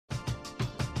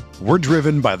We're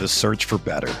driven by the search for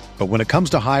better. But when it comes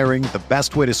to hiring, the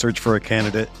best way to search for a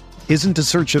candidate isn't to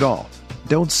search at all.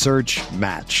 Don't search,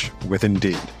 match with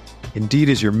Indeed. Indeed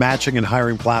is your matching and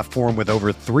hiring platform with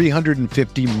over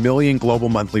 350 million global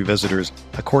monthly visitors,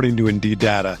 according to Indeed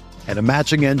data, and a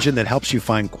matching engine that helps you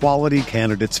find quality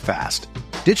candidates fast.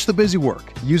 Ditch the busy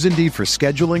work. Use Indeed for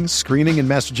scheduling, screening, and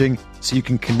messaging so you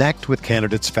can connect with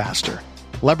candidates faster.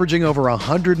 Leveraging over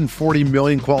 140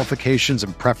 million qualifications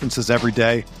and preferences every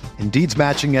day, Indeed's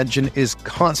matching engine is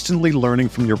constantly learning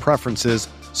from your preferences,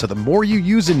 so the more you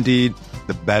use Indeed,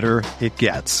 the better it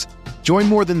gets. Join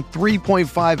more than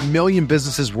 3.5 million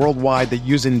businesses worldwide that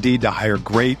use Indeed to hire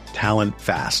great talent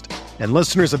fast. And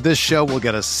listeners of this show will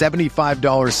get a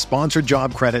 $75 sponsored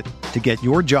job credit to get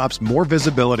your jobs more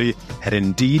visibility at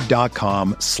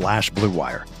Indeed.com/Blue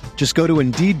Wire. Just go to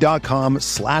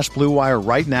Indeed.com/Blue Wire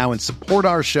right now and support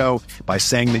our show by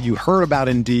saying that you heard about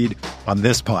Indeed on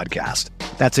this podcast.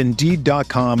 That's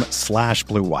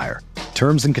Indeed.com/Blue Wire.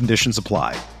 Terms and conditions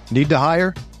apply. Need to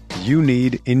hire? You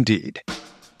need Indeed.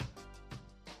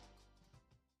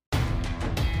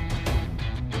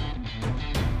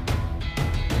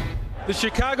 The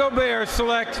Chicago Bears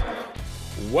select.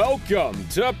 Welcome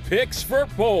to Picks for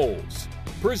Polls,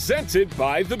 presented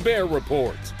by The Bear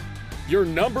Report, your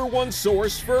number one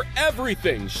source for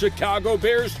everything Chicago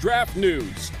Bears draft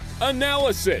news,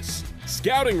 analysis,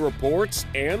 scouting reports,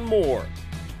 and more.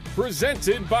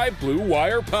 Presented by Blue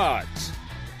Wire Pods.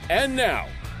 And now,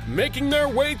 making their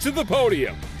way to the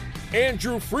podium,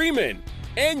 Andrew Freeman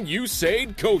and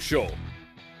Usaid Koshal.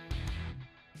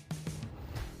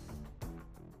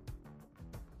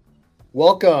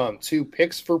 Welcome to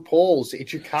Picks for Polls, a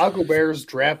Chicago Bears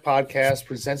draft podcast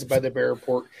presented by the Bear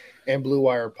Report and Blue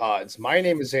Wire Pods. My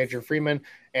name is Andrew Freeman,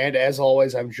 and as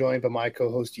always, I'm joined by my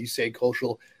co-host, Usaid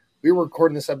Koshal. We were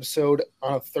recording this episode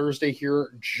on a Thursday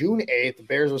here, June 8th. The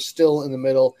Bears are still in the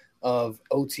middle of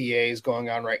OTAs going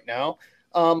on right now.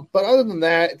 But other than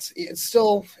that, it's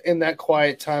still in that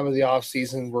quiet time of the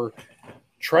offseason. We're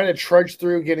trying to trudge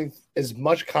through getting as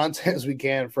much content as we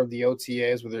can from the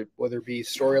OTAs, whether it be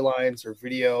storylines or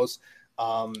videos.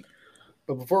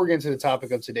 But before we get into the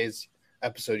topic of today's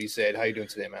episode, you said, how you doing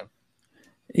today, man?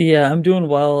 Yeah, I'm doing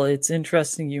well. It's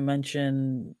interesting you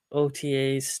mentioned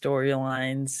OTAs,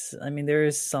 storylines. I mean, there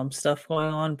is some stuff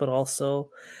going on, but also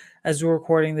as we're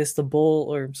recording this, the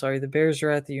Bears are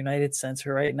at the United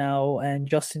Center right now, and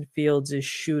Justin Fields is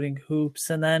shooting hoops.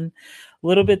 And then a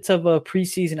little bit of a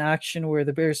preseason action where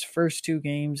the Bears' first two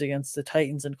games against the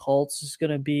Titans and Colts is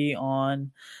going to be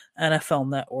on NFL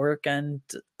Network. And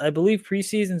I believe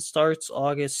preseason starts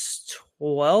August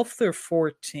 12th or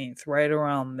 14th, right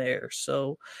around there.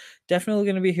 So definitely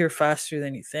going to be here faster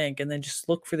than you think. And then just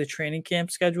look for the training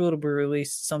camp schedule to be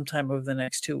released sometime over the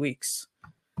next 2 weeks.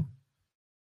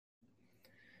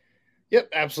 Yep,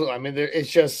 absolutely. I mean, it's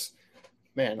just,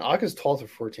 man, August 12th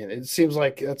or 14th. It seems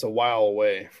like that's a while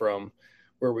away from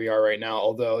where we are right now.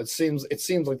 Although it seems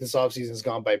like this offseason has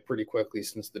gone by pretty quickly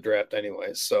since the draft,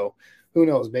 anyways. So who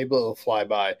knows? Maybe it'll fly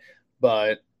by.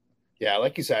 But yeah,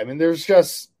 like you said, I mean, there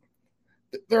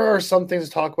are some things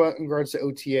to talk about in regards to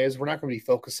OTAs. We're not going to be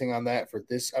focusing on that for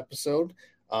this episode.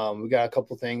 We got a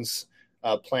couple things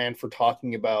planned for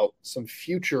talking about some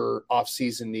future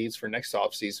offseason needs for next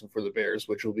offseason for the Bears,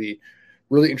 which will be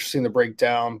really interesting to break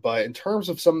down. But in terms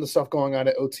of some of the stuff going on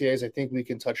at OTAs, I think we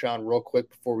can touch on real quick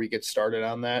before we get started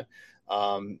on that.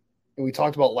 And we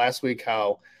talked about last week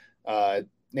how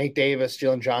Nate Davis,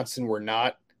 Jalen Johnson were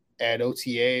not at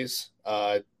OTAs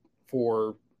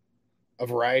for a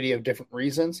variety of different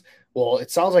reasons. Well,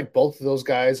 it sounds like both of those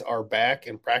guys are back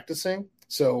and practicing.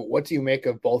 So what do you make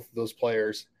of both of those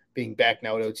players being back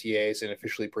now at OTAs and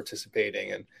officially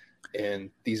participating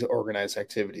in these organized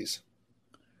activities?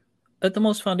 At the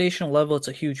most foundational level, it's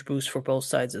a huge boost for both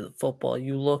sides of the football.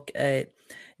 You look at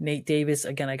Nate Davis,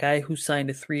 again, a guy who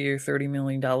signed a 3-year, $30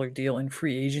 million deal in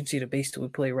free agency to basically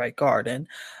play right guard. And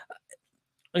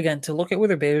again, to look at where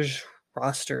the Bears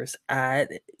roster is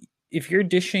at, if you're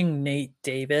dishing Nate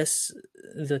Davis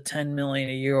the $10 million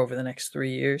a year over the next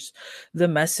 3 years, the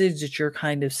message that you're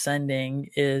kind of sending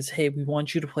is, hey, we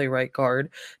want you to play right guard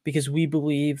because we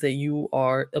believe that you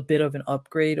are a bit of an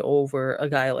upgrade over a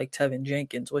guy like Tevin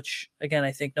Jenkins, which, again,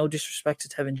 I think no disrespect to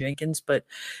Tevin Jenkins, but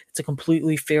it's a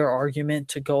completely fair argument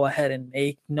to go ahead and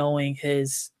make, knowing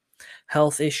his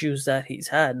health issues that he's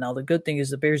had. Now, the good thing is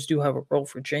the Bears do have a role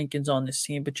for Jenkins on this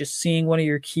team, but just seeing one of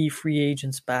your key free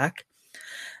agents back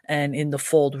and in the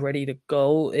fold ready to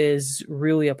go is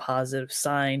really a positive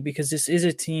sign, because this is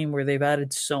a team where they've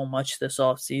added so much this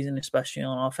offseason, especially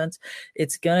on offense.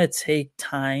 It's going to take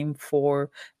time for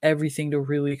everything to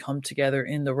really come together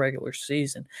in the regular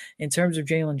season. In terms of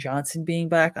Jalen Johnson being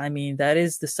back, I mean, that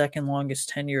is the second longest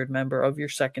tenured member of your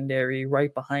secondary,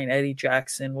 right behind Eddie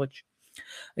Jackson, which,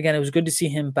 again, it was good to see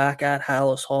him back at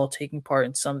Hallis Hall taking part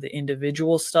in some of the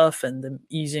individual stuff and then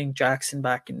easing Jackson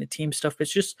back into team stuff.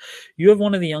 It's just, you have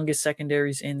one of the youngest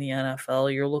secondaries in the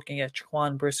NFL. You're looking at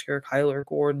Jaquan Brisker, Kyler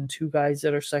Gordon, two guys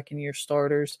that are second-year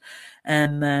starters,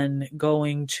 and then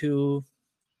going to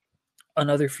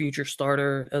another future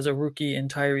starter as a rookie in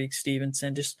Tyreek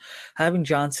Stevenson. Just having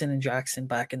Johnson and Jackson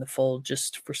back in the fold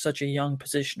just for such a young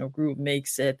positional group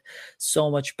makes it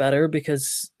so much better,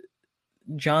 because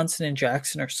Johnson and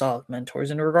Jackson are solid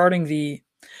mentors. And regarding the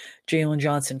Jalen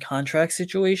Johnson contract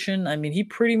situation, I mean, he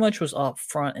pretty much was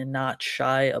upfront and not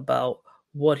shy about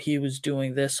what he was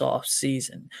doing this off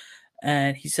season.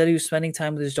 And he said he was spending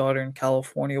time with his daughter in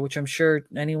California, which I'm sure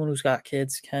anyone who's got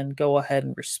kids can go ahead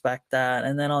and respect that.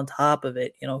 And then on top of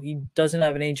it, he doesn't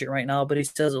have an agent right now, but he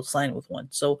says he'll sign with one.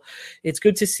 So it's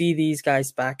good to see these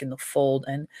guys back in the fold.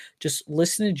 And just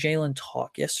listen to Jalen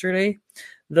talk yesterday.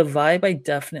 The vibe I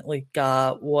definitely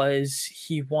got was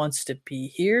he wants to be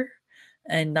here.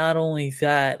 And not only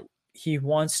that, he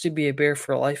wants to be a Bear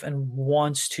for life and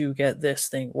wants to get this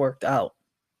thing worked out.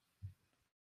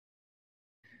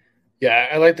 Yeah,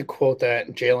 I like the quote that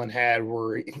Jalen had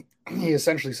where he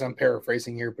essentially, I'm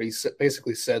paraphrasing here, but he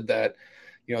basically said that,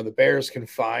 the Bears can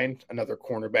find another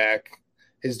cornerback.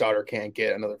 His daughter can't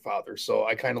get another father. So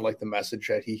I kind of like the message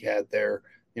that he had there,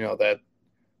 that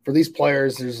for these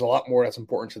players, there's a lot more that's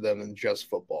important to them than just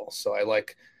football. So I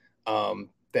like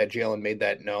that Jalen made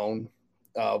that known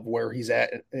of where he's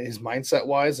at, his mindset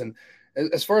wise. And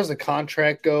as far as the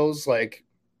contract goes, like,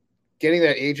 getting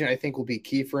that agent, I think, will be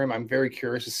key for him. I'm very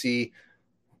curious to see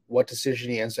what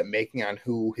decision he ends up making on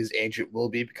who his agent will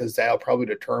be, because that'll probably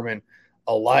determine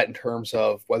a lot in terms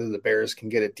of whether the Bears can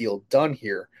get a deal done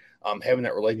here. Having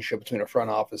that relationship between a front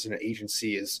office and an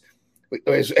agency is,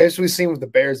 as we've seen with the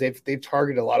Bears, they've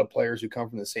targeted a lot of players who come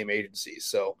from the same agency.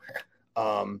 So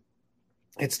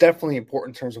it's definitely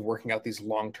important in terms of working out these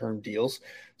long-term deals.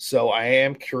 So I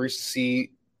am curious to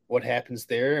see what happens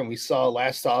there. And we saw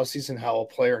last offseason how a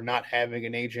player not having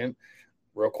an agent,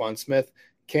 Roquan Smith,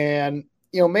 can,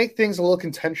 make things a little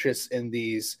contentious in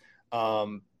these,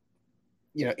 in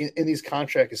these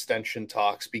contract extension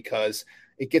talks, because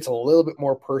it gets a little bit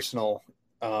more personal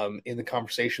in the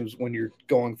conversations when you're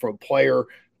going from a player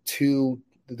to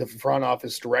the front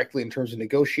office directly in terms of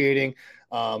negotiating.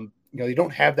 You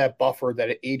don't have that buffer that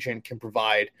an agent can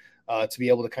provide to be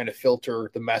able to kind of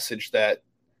filter the message that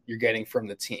you're getting from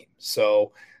the team.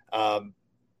 So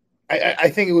I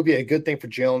think it would be a good thing for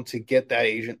Jalen to get that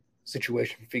agent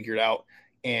situation figured out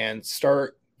and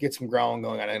get some ground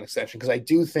going on an extension. Because I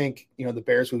do think, the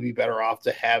Bears would be better off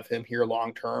to have him here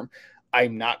long-term.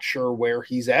 I'm not sure where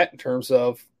he's at in terms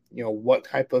of, what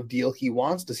type of deal he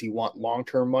wants. Does he want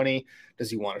long-term money?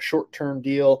 Does he want a short-term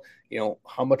deal?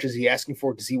 How much is he asking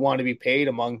for? Does he want to be paid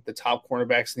among the top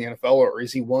cornerbacks in the NFL, or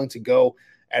is he willing to go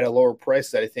at a lower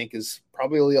price that I think is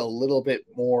probably a little bit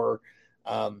more,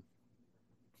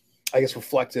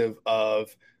 reflective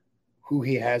of who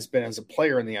he has been as a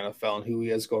player in the NFL and who he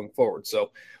is going forward.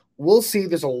 So we'll see.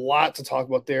 There's a lot to talk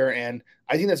about there. And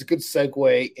I think that's a good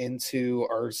segue into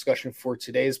our discussion for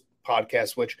today's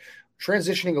podcast, which,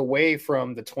 transitioning away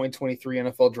from the 2023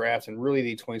 NFL draft and really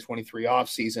the 2023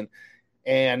 offseason,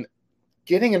 and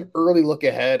getting an early look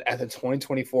ahead at the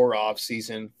 2024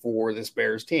 offseason for this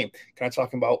Bears team. Kind of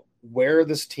talking about where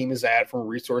this team is at from a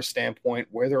resource standpoint,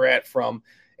 where they're at from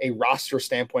a roster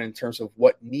standpoint in terms of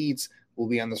what needs will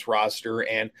be on this roster,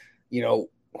 and,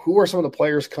 who are some of the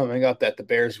players coming up that the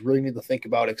Bears really need to think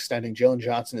about extending. Jalen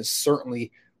Johnson is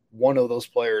certainly one of those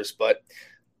players. But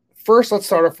first, let's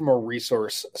start off from a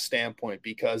resource standpoint,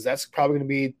 because that's probably going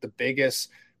to be the biggest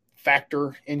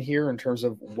factor in here in terms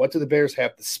of what do the Bears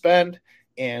have to spend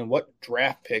and what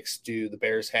draft picks do the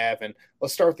Bears have. And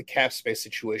let's start with the cap space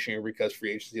situation here, because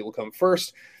free agency will come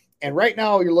first. And right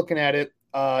now you're looking at it.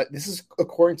 This is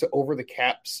according to Over the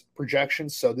Cap's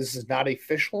projections. So this is not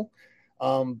official,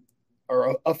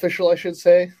 or official, I should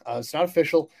say. It's not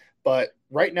official, but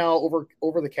right now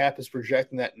Over the Cap is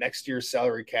projecting that next year's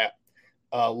salary cap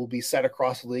will be set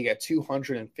across the league at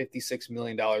 $256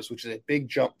 million, which is a big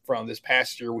jump from this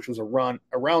past year, which was around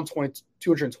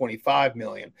 $225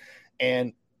 million.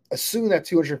 And assuming that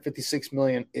 $256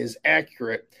 million is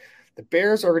accurate, the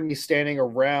Bears are going to be standing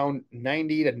around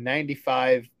 $90 to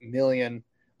 $95 million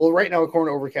Well, right now,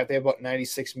 according to Overcap, they have about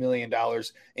 $96 million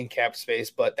in cap space,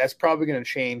 but that's probably going to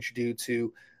change due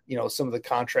to, some of the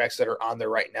contracts that are on there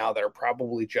right now that are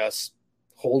probably just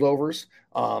holdovers.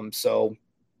 And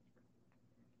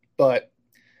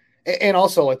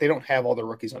also, like, they don't have all the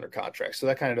rookies under contract, so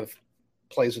that kind of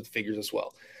plays with figures as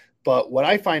well. But what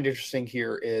I find interesting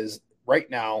here is right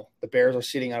now the Bears are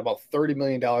sitting on about $30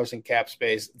 million in cap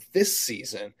space this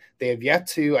season. They have yet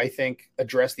to, I think,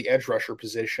 address the edge rusher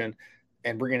position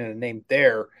and bring in a name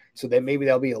there, so that maybe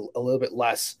that'll be a little bit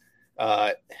less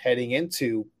heading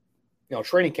into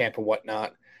training camp and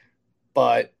whatnot.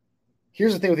 But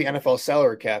here's the thing with the NFL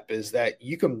salary cap is that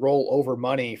you can roll over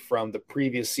money from the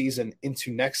previous season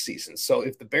into next season. So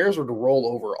if the Bears were to roll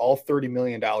over all $30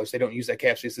 million, they don't use that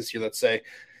cap space this year, let's say,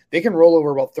 they can roll over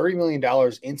about $30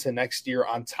 million into next year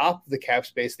on top of the cap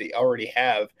space they already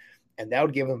have. And that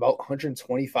would give them about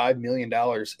 $125 million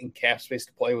in cap space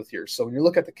to play with here. So when you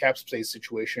look at the cap space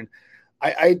situation,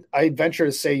 I venture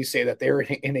to say that they're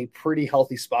in a pretty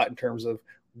healthy spot in terms of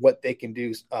what they can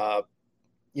do,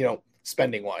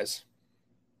 spending wise.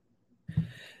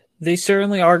 They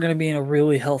certainly are going to be in a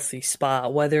really healthy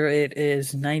spot, whether it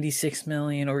is $96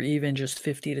 million or even just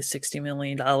 $50 to $60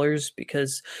 million,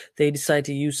 because they decide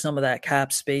to use some of that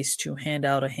cap space to hand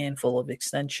out a handful of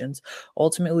extensions.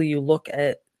 Ultimately, you look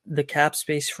at the cap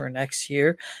space for next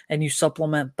year and you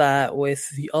supplement that with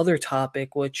the other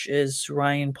topic, which is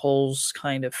Ryan Pohl's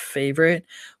kind of favorite,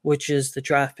 which is the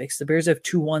draft picks. The Bears have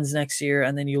 2 1s next year,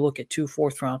 and then you look at 2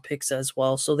 4th-round picks as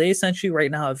well. So they essentially right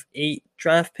now have 8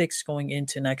 draft picks going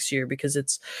into next year, because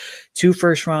it's 2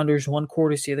 first-rounders, 1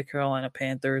 courtesy of the Carolina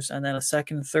Panthers, and then a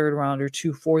 2nd and 3rd rounder,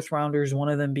 2 4th-rounders, one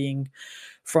of them being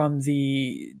from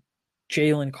the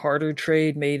Jalen Carter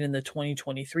trade made in the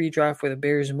 2023 draft, where the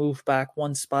Bears moved back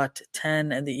 1 spot to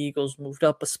 10 and the Eagles moved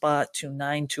up a spot to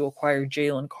 9 to acquire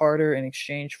Jalen Carter in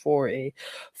exchange for a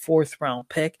 4th-round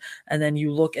pick. And then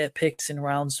you look at picks in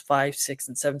rounds 5, 6,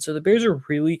 and 7. So the Bears are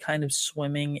really kind of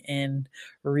swimming in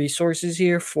resources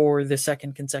here for the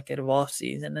second consecutive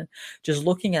offseason. And just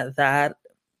looking at that,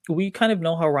 we kind of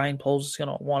know how Ryan Poles is going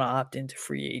to want to opt into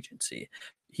free agency.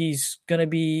 He's going to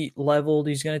be leveled.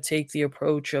 He's going to take the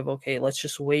approach of, okay, let's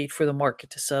just wait for the market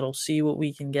to settle, see what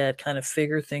we can get, kind of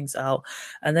figure things out.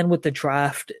 And then with the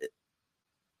draft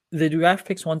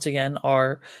picks, once again,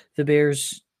 are the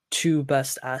Bears' 2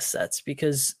 best assets,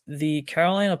 because the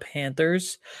Carolina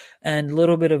Panthers, and a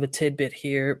little bit of a tidbit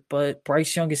here, but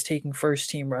Bryce Young is taking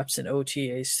first-team reps in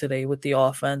OTAs today with the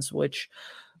offense, which,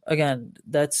 again,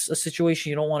 that's a situation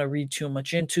you don't want to read too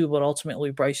much into, but ultimately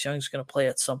Bryce Young is going to play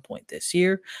at some point this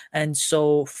year. And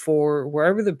so for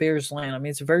wherever the Bears land, I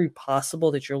mean, it's very possible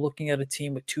that you're looking at a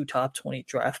team with 2 top 20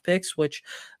 draft picks, which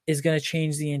is going to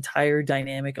change the entire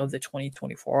dynamic of the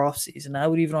 2024 offseason. I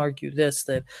would even argue this,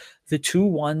 that the 2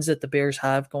 1s that the Bears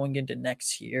have going into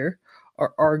next year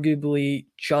are arguably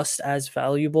just as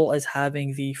valuable as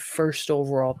having the first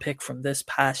overall pick from this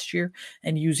past year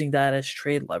and using that as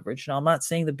trade leverage. Now, I'm not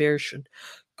saying the Bears should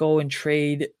go and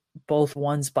trade both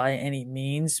 1s by any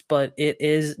means, but it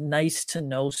is nice to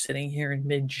know sitting here in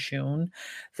mid-June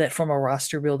that from a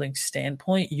roster building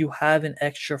standpoint, you have an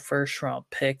extra first-round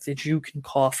pick that you can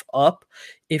cough up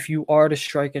if you are to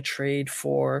strike a trade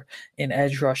for an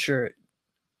edge rusher.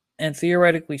 And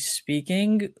theoretically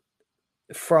speaking,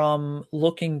 from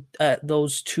looking at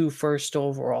those 2 first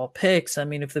overall picks, I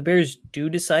mean, if the Bears do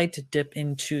decide to dip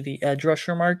into the edge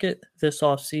rusher market this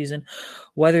offseason,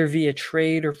 whether via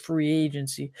trade or free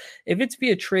agency, if it's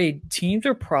via trade, teams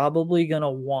are probably going to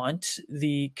want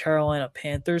the Carolina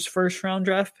Panthers first-round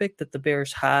draft pick that the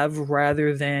Bears have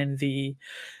rather than the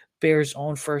Bears'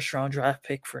 own first-round draft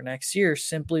pick for next year,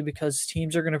 simply because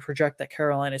teams are going to project that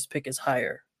Carolina's pick is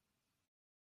higher.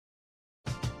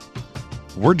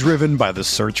 We're driven by the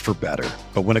search for better.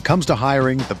 But when it comes to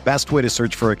hiring, the best way to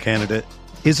search for a candidate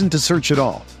isn't to search at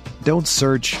all. Don't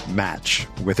search, match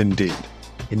with Indeed.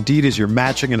 Indeed is your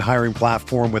matching and hiring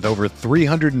platform with over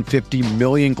 350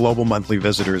 million global monthly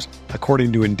visitors,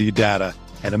 according to Indeed data,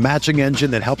 and a matching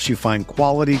engine that helps you find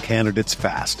quality candidates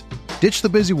fast. Ditch the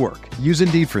busy work. Use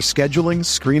Indeed for scheduling,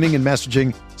 screening, and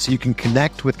messaging so you can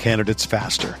connect with candidates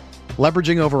faster.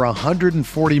 Leveraging over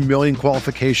 140 million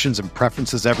qualifications and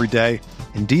preferences every day,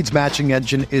 Indeed's matching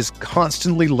engine is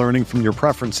constantly learning from your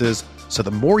preferences, so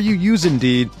the more you use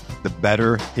Indeed, the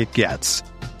better it gets.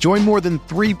 Join more than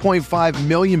 3.5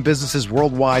 million businesses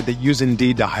worldwide that use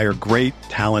Indeed to hire great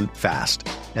talent fast.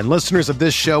 And listeners of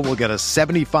this show will get a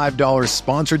 $75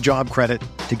 sponsored job credit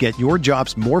to get your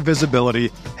jobs more visibility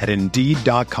at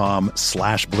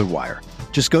Indeed.com/Blue Wire.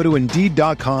 Just go to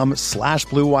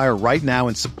Indeed.com/Blue Wire right now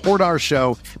and support our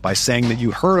show by saying that you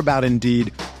heard about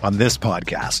Indeed on this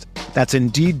podcast. That's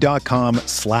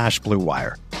Indeed.com/Blue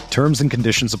Wire. Terms and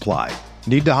conditions apply.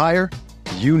 Need to hire?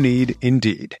 You need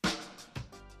Indeed.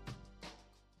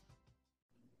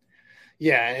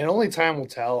 Yeah, and only time will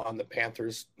tell on the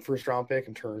Panthers' first-round pick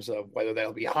in terms of whether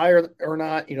that'll be higher or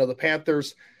not. The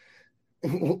Panthers,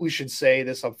 we should say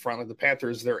this up front, like the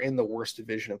Panthers, they're in the worst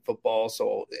division of football,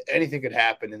 so anything could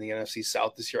happen in the NFC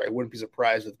South this year. I wouldn't be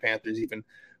surprised if the Panthers even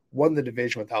won the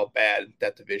division with how bad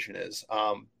that division is.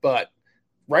 But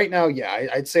right now, yeah,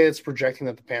 I'd say it's projecting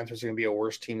that the Panthers are going to be a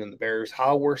worse team than the Bears.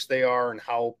 How worse they are and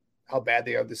how bad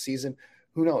they are this season,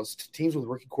 who knows? Teams with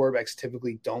rookie quarterbacks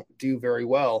typically don't do very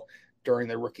well during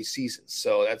their rookie season.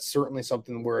 So that's certainly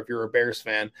something where if you're a Bears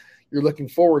fan, you're looking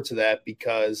forward to that,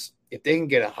 because if they can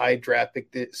get a high draft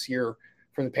pick this year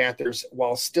from the Panthers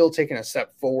while still taking a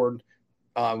step forward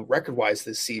record-wise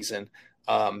this season,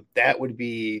 that would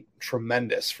be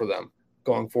tremendous for them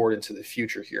going forward into the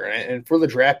future here. And for the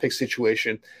draft pick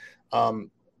situation,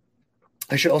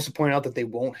 I should also point out that they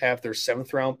won't have their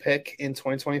 7th-round pick in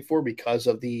 2024 because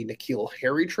of the N'Keal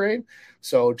Harry trade.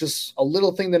 So just a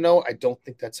little thing to note, I don't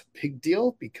think that's a big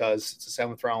deal because it's a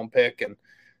 7th-round pick and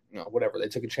whatever. They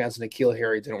took a chance on N'Keal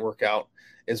Harry. It didn't work out,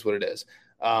 is what it is.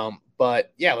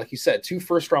 But, yeah, like you said, 2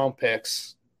 first-round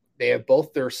picks. They have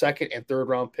both their 2nd and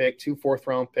 3rd-round pick, 2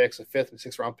 4th-round picks, a 5th and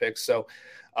 6th-round picks. So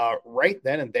right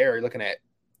then and there, you're looking at,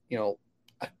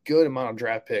 a good amount of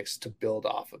draft picks to build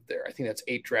off of there. I think that's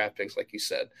 8 draft picks, like you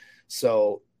said.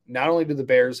 So not only do the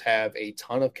Bears have a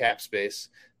ton of cap space,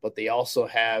 but they also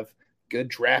have good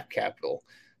draft capital.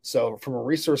 So from a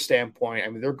resource standpoint, I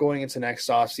mean, they're going into next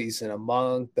offseason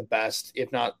among the best,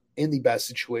 if not in the best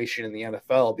situation in the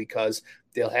NFL, because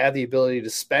they'll have the ability to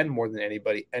spend more than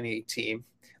any team.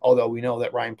 Although we know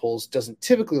that Ryan Poles doesn't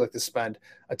typically like to spend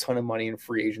a ton of money in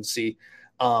free agency.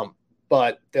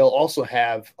 But they'll also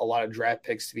have a lot of draft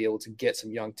picks to be able to get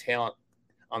some young talent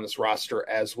on this roster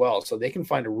as well. So they can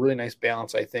find a really nice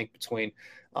balance, I think, between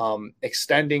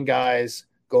extending guys,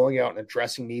 going out and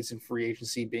addressing needs in free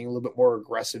agency, being a little bit more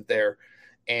aggressive there,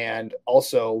 and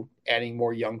also adding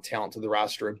more young talent to the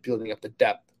roster and building up the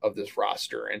depth of this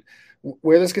roster. And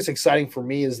where this gets exciting for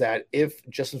me is that if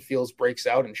Justin Fields breaks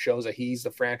out and shows that he's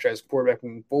the franchise quarterback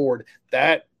moving forward,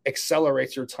 that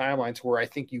accelerates your timeline to where I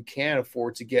think you can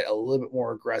afford to get a little bit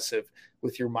more aggressive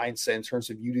with your mindset in terms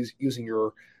of using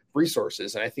your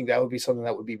resources. And I think that would be something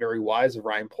that would be very wise of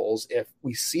Ryan Poles if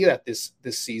we see that this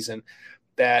season,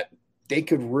 that they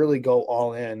could really go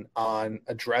all in on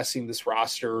addressing this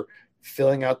roster,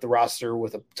 filling out the roster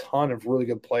with a ton of really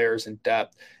good players in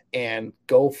depth, and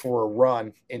go for a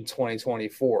run in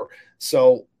 2024.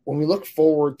 So when we look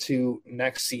forward to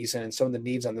next season and some of the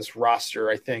needs on this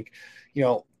roster, I think,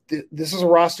 this is a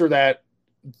roster that,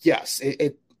 yes,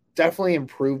 it definitely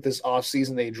improved this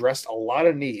offseason. They addressed a lot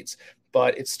of needs,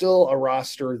 but it's still a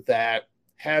roster that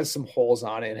has some holes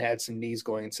on it and had some needs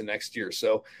going into next year.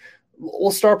 So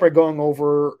we'll start by going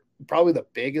over probably the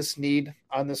biggest need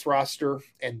on this roster,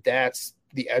 and that's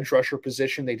the edge rusher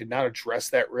position. They did not address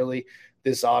that really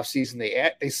this offseason.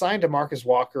 They signed DeMarcus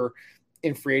Walker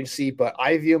in free agency, but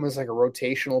I view him as like a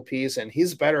rotational piece, and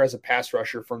he's better as a pass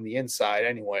rusher from the inside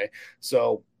anyway.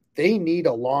 So they need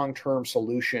a long-term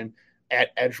solution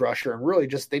at edge rusher, and really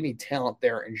just they need talent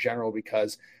there in general,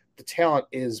 because the talent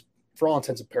is, for all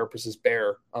intents and purposes,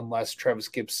 bare unless Travis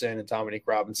Gibson and Dominique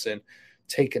Robinson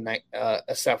take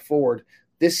a step forward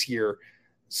this year.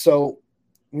 So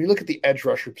when you look at the edge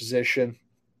rusher position,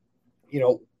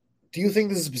 do you think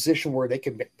this is a position where they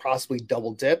could possibly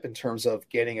double dip in terms of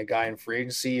getting a guy in free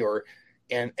agency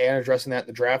and addressing that in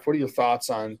the draft? What are your thoughts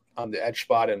on the edge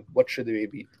spot, and what should they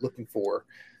be looking for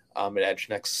at edge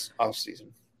next offseason?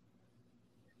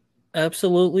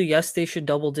 Absolutely. Yes, they should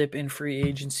double dip in free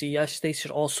agency. Yes, they should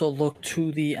also look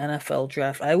to the NFL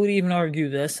draft. I would even argue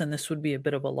this, and this would be a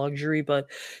bit of a luxury,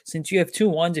 but since you have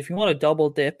 2-1s, if you want to double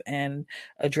dip and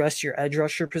address your edge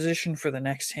rusher position for the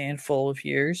next handful of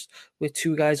years with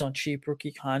 2 guys on cheap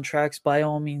rookie contracts, by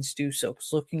all means do so.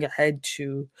 Because looking ahead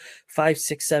to 5,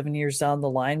 6, 7 years down the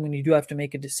line, when you do have to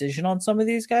make a decision on some of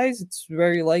these guys, it's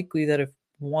very likely that if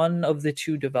one of the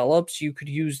 2 develops, you could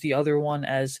use the other one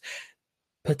as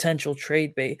potential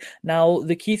trade bait. Now,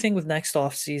 the key thing with next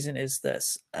offseason is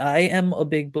this. I am a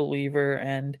big believer,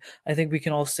 and I think we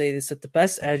can all say this, that the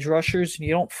best edge rushers, you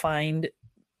don't find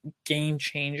game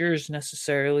changers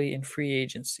necessarily in free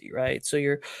agency, right? So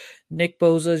your Nick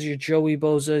Bozas, your Joey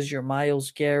Bozas, your Myles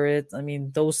Garrett, I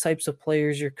mean, those types of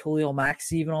players, your Khalil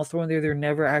Max, even all thrown there, they're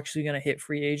never actually going to hit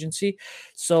free agency.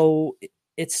 So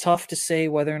it's tough to say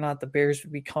whether or not the Bears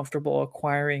would be comfortable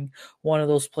acquiring one of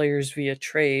those players via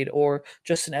trade or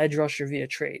just an edge rusher via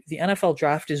trade. The NFL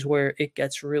draft is where it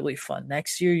gets really fun.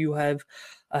 Next year, you have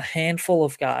a handful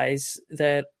of guys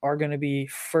that are going to be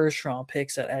first round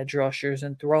picks at edge rushers.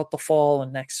 And throughout the fall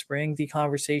and next spring, the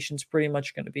conversation's pretty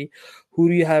much going to be, who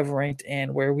do you have ranked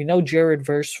and where? We know Jared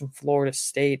Verse from Florida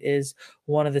State is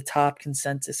one of the top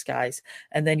consensus guys.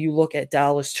 And then you look at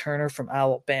Dallas Turner from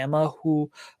Alabama, who,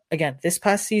 again, this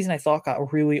past season I thought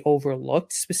got really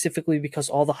overlooked, specifically because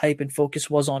all the hype and focus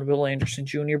was on Will Anderson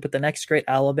Jr., but the next great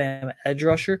Alabama edge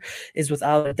rusher is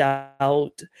without a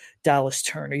doubt Dallas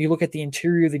Turner. You look at the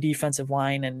interior of the defensive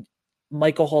line, and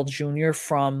Michael Hall Jr.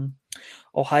 from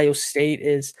Ohio State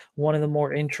is one of the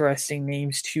more interesting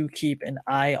names to keep an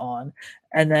eye on.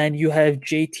 And then you have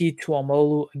JT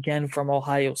Tuamolu, again from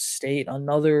Ohio State,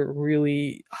 another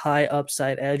really high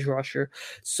upside edge rusher.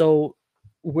 So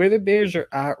where the Bears are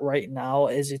at right now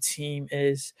as a team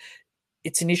is,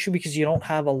 it's an issue because you don't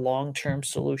have a long-term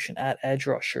solution at edge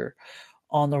rusher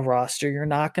on the roster. You're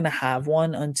not going to have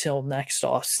one until next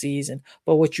off season.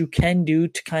 But what you can do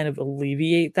to kind of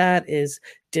alleviate that is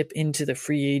dip into the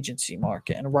free agency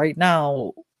market. And right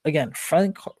now, again,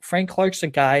 Frank Clark's a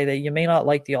guy that you may not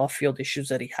like the off-field issues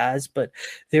that he has, but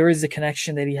there is a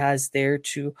connection that he has there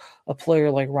to a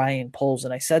player like Ryan Poles.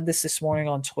 And I said this morning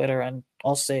on Twitter, and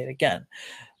I'll say it again.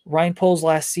 Ryan Poles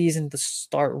last season,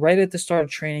 right at the start of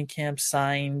training camp,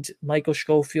 signed Michael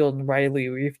Schofield and Riley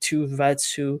Reeve, two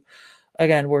vets who,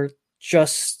 again, were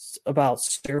just about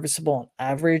serviceable and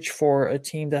average for a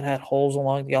team that had holes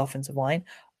along the offensive line.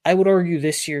 I would argue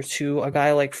this year, too, a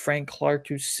guy like Frank Clark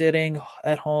who's sitting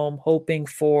at home hoping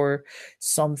for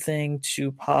something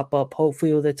to pop up,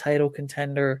 hopefully with a title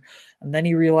contender, and then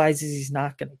he realizes he's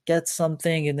not going to get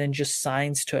something and then just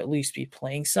signs to at least be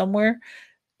playing somewhere,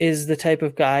 is the type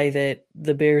of guy that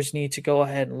the Bears need to go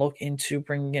ahead and look into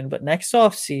bringing in. But next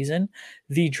offseason,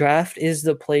 the draft is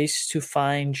the place to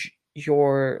find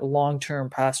your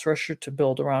long-term pass rusher to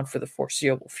build around for the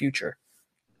foreseeable future.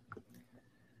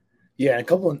 Yeah, and a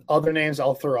couple of other names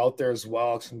I'll throw out there as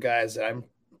well. Some guys that I'm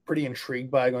pretty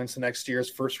intrigued by going into next year's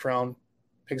first-round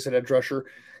picks at edge rusher.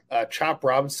 Chop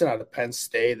Robinson out of Penn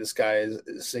State. This guy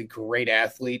is a great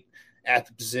athlete at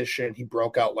the position. He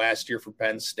broke out last year for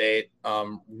Penn State.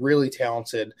 Really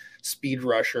talented speed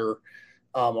rusher,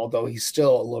 although he's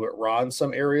still a little bit raw in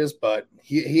some areas. But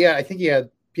I think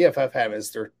PFF had him as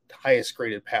their highest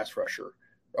graded pass rusher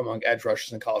among edge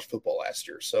rushers in college football last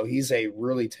year. So he's a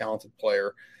really talented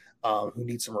player who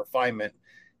needs some refinement.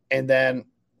 And then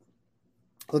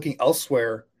looking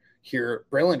elsewhere here,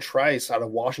 Braylon Trice out of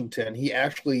Washington, he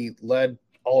actually led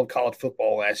all of college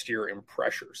football last year in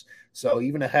pressures. So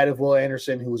even ahead of Will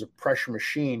Anderson, who was a pressure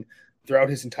machine throughout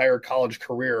his entire college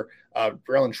career,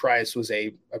 Braylon Trice was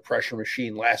a pressure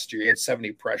machine last year. He had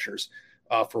 70 pressures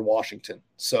for Washington.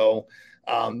 So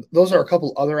those are a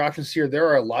couple other options here. There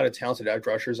are a lot of talented edge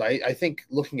rushers. I think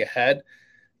looking ahead,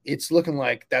 it's looking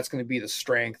like that's going to be the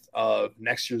strength of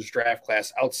next year's draft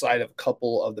class outside of a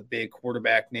couple of the big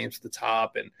quarterback names at the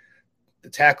top. And the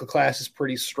tackle class is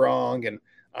pretty strong. And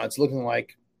it's looking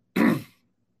like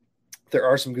there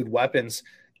are some good weapons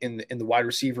in the wide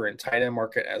receiver and tight end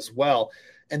market as well.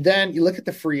 And then you look at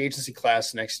the free agency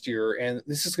class next year, and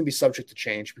this is going to be subject to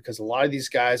change because a lot of these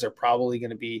guys are probably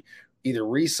going to be either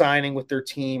re-signing with their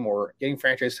team or getting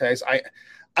franchise tags.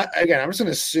 Again, I'm just going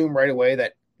to assume right away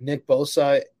that Nick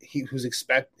Bosa,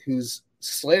 who's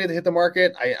slated to hit the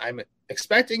market, I'm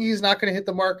expecting he's not going to hit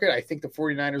the market. I think the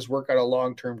 49ers work out a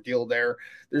long-term deal there.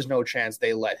 There's no chance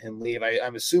they let him leave.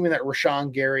 I'm assuming that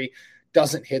Rashawn Gary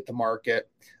doesn't hit the market.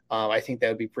 I think that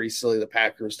would be pretty silly of the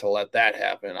Packers to let that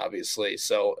happen, obviously.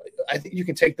 So I think you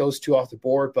can take those two off the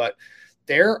board, but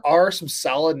there are some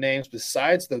solid names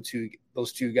besides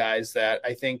those two guys that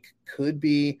I think could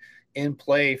be in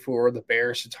play for the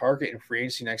Bears to target in free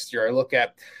agency next year. I look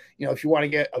at, if you want to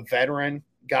get a veteran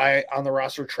guy on the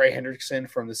roster, Trey Hendrickson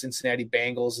from the Cincinnati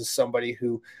Bengals is somebody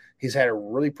who he's had a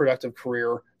really productive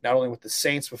career, not only with the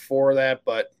Saints before that,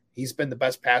 but he's been the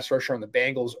best pass rusher on the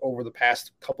Bengals over the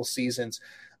past couple seasons.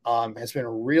 Has been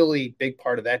a really big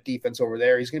part of that defense over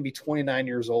there. He's going to be 29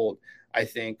 years old, I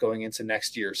think, going into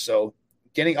next year. So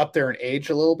getting up there in age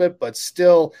a little bit, but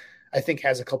still, I think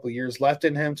has a couple of years left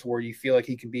in him to where you feel like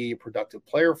he can be a productive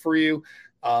player for you.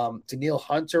 Daniil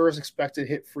Hunter is expected to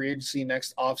hit free agency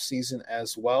next offseason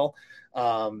as well.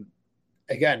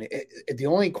 Again, the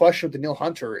only question with Daniil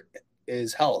Hunter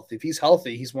is health. If he's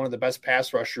healthy, he's one of the best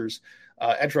pass rushers,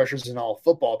 edge rushers in all of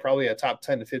football, probably a top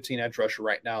 10 to 15 edge rusher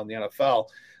right now in the NFL.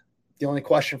 The only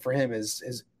question for him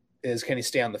is can he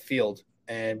stay on the field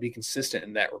and be consistent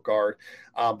in that regard?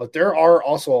 But there are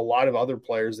also a lot of other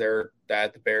players there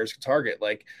that the Bears can target.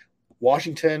 Like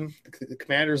Washington, the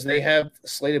Commanders, they have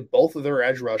slated both of their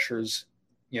edge rushers,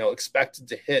 expected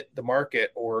to hit the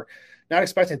market or not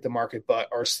expecting to hit the market, but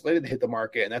are slated to hit the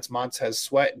market, and that's Montez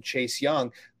Sweat and Chase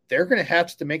Young, they're going to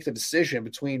have to make the decision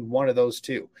between one of those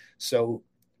two. So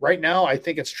right now, I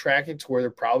think it's tracking to where they're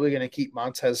probably going to keep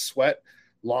Montez Sweat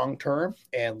long term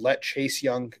and let Chase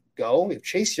Young go. If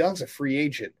Chase Young's a free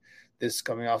agent this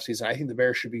coming off season, I think the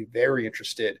Bears should be very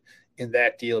interested in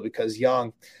that deal because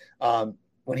Young,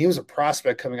 when he was a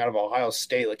prospect coming out of Ohio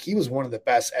State, like he was one of the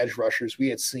best edge rushers we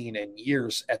had seen in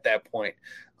years at that point.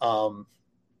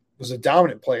 Was a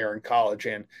dominant player in college,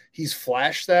 and he's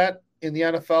flashed that in the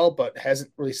NFL, but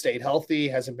hasn't really stayed healthy,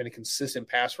 hasn't been a consistent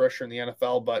pass rusher in the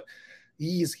NFL, but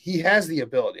he has the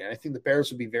ability, and I think the Bears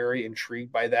would be very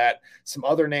intrigued by that. Some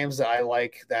other names that I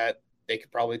like that they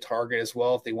could probably target as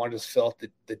well if they wanted to fill out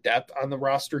the depth on the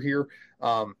roster here.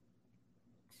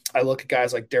 I look at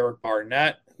guys like Derek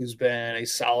Barnett, who's been a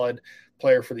solid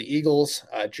player for the Eagles.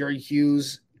 Jerry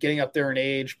Hughes, getting up there in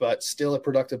age, but still a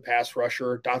productive pass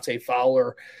rusher. Dante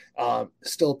Fowler,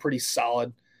 still a pretty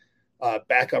solid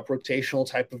backup rotational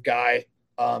type of guy.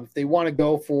 If they want to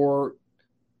go for,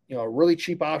 really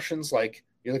cheap options, like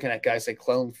you're looking at guys like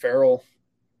Clelin Ferrell,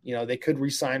 they could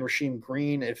re-sign Rasheem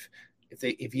Green if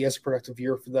he has a productive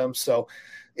year for them. So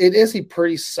it is a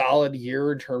pretty solid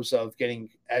year in terms of getting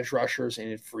edge rushers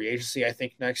in free agency, I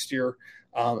think, next year.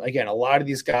 Again, a lot of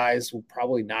these guys will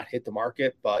probably not hit the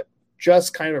market, but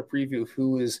just kind of a preview of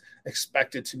who is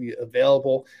expected to be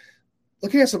available.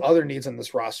 Looking at some other needs on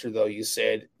this roster, though, you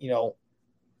said,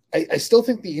 I still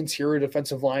think the interior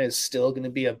defensive line is still going to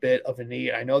be a bit of a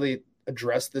need. I know they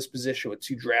addressed this position with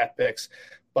 2 draft picks,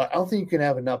 but I don't think you can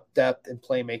have enough depth and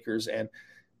playmakers. And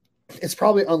it's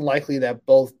probably unlikely that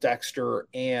both Dexter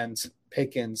and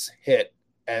Pickens hit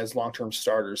as long-term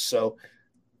starters. So,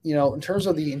 in terms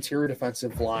of the interior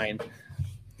defensive line,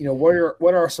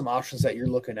 what are some options that you're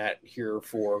looking at here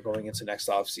for going into next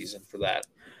offseason for that?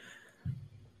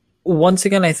 Once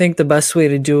again, I think the best way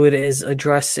to do it is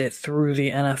address it through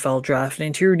the NFL draft. An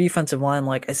interior defensive line,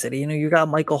 like I said, you got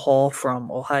Michael Hall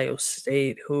from Ohio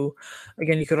State, who,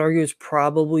 again, you could argue has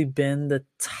probably been the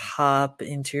top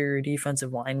interior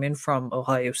defensive lineman from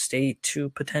Ohio State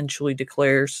to potentially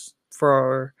declare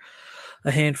for a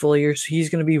handful of years. So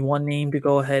he's going to be one name to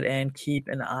go ahead and keep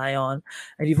an eye on.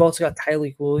 And you've also got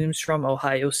Tyleik Williams from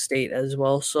Ohio State as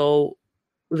well. So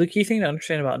the key thing to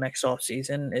understand about next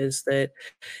offseason is that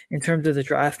in terms of the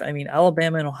draft,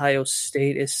 Alabama and Ohio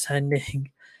State is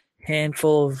sending a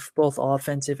handful of both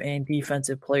offensive and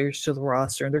defensive players to the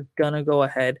roster, and they're going to go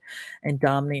ahead and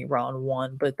dominate round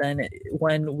 1. But then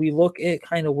when we look at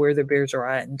kind of where the Bears are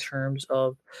at in terms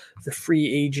of the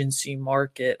free agency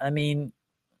market,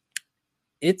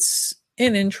 it's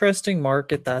an interesting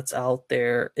market that's out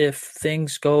there. If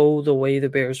things go the way the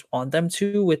Bears want them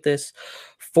to with this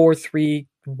 4-3-1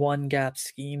 gap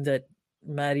scheme that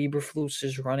Matt Eberflus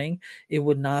is running, it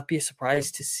would not be a surprise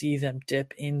to see them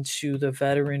dip into the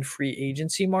veteran free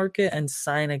agency market and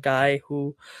sign a guy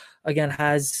who, again,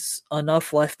 has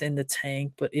enough left in the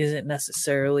tank, but isn't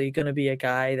necessarily going to be a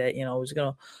guy that, is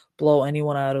going to blow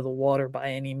anyone out of the water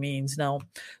by any means. Now,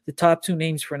 the top 2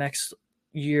 names for next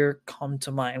year come to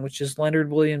mind, which is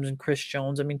Leonard Williams and Chris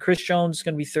Jones. Chris Jones is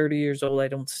going to be 30 years old. I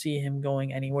don't see him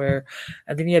going anywhere.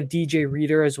 And then you have DJ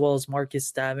Reader as well as Marcus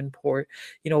Davenport.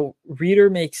 Reader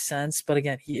makes sense, but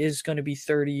again, he is going to be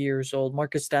 30 years old.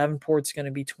 Marcus Davenport's going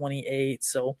to be 28.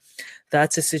 So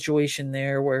that's a situation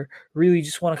there where really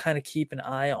just want to kind of keep an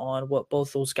eye on what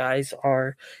both those guys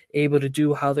are able to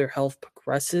do, how their health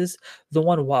progresses. The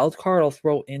one wild card I'll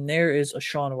throw in there is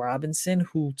Sean Robinson,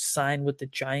 who signed with the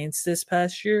Giants this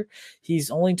past year.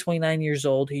 He's only 29 years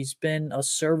old. He's been a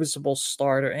serviceable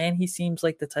starter, and he seems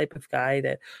like the type of guy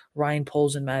that Ryan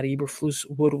Poles and Matt Eberflus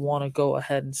would want to go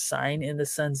ahead and sign, in the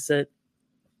sense that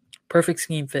perfect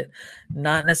scheme fit,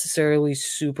 not necessarily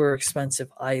super expensive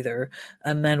either.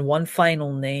 And then one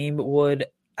final name would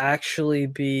actually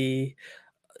be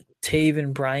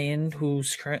Taven Bryan,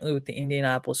 who's currently with the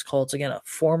Indianapolis Colts. Again, a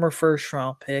former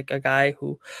first-round pick, a guy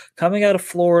who, coming out of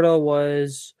Florida,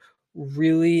 was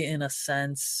really, in a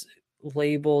sense,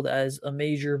 labeled as a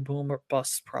major boom or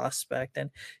bust prospect.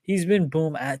 And he's been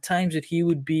boom at times, but he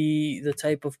would be the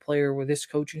type of player where this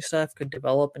coaching staff could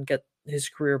develop and get his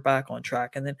career back on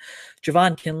track. And then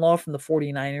Javon Kinlaw from the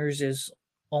 49ers is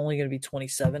only going to be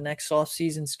 27 next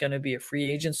offseason. It's going to be a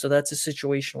free agent. So that's a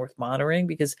situation worth monitoring,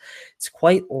 because it's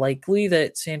quite likely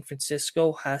that San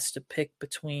Francisco has to pick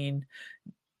between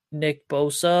Nick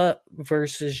Bosa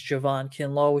versus Javon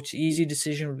Kinlaw, which the easy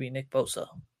decision would be Nick Bosa.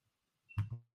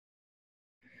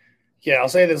 Yeah, I'll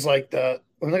say this, when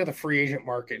we look at the free agent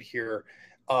market here,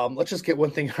 let's just get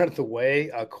one thing out of the way.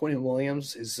 Quinn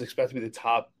Williams is expected to be the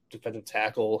top defensive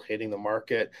tackle hitting the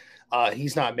market.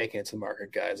 He's not making it to the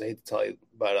market, guys. I hate to tell you,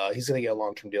 but he's going to get a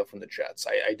long-term deal from the Jets.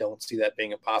 I don't see that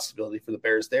being a possibility for the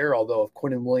Bears there, although if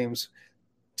Quinnen Williams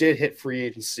did hit free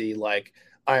agency, like,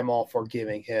 I'm all for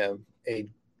giving him a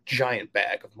giant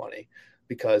bag of money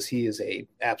because he is a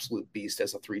absolute beast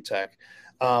as a 3-tech.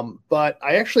 But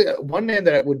I actually, one name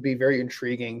that would be very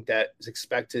intriguing that is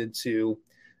expected to,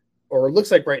 or it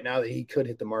looks like right now that he could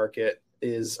hit the market,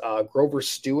 is Grover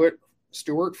Stewart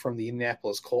from the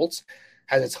Indianapolis Colts.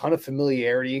 Has a ton of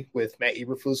familiarity with Matt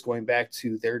Eberflus going back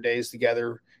to their days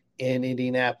together in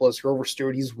Indianapolis. Grover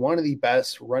Stewart, he's one of the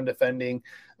best run defending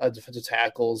defensive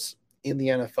tackles in the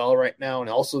NFL right now, and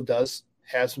also does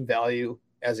have some value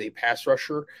as a pass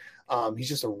rusher. He's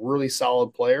just a really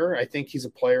solid player. I think he's a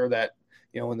player that,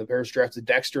 when the Bears drafted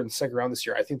Dexter in the second round this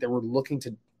year, I think they were looking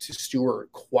to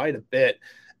Stewart quite a bit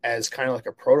as kind of like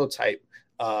a prototype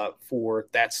for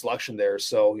that selection there.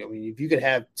 So, if you could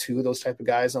have two of those type of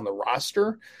guys on the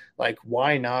roster, like,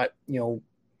 why not?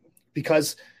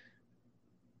 Because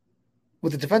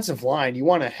with the defensive line, you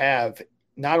want to have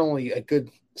not only a good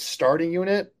starting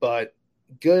unit, but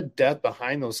good depth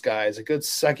behind those guys, a good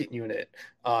second unit.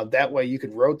 That way you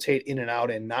could rotate in and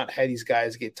out and not have these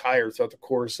guys get tired throughout the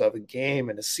course of a game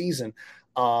and a season.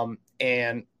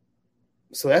 And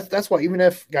so that's why, even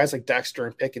if guys like Dexter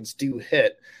and Pickens do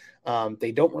hit,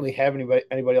 they don't really have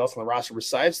anybody else on the roster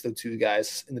besides the two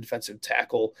guys in the defensive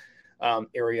tackle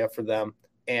area for them.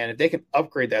 And if they can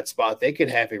upgrade that spot, they could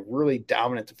have a really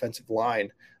dominant defensive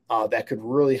line that could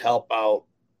really help out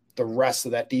the rest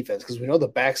of that defense. Because we know the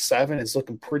back seven is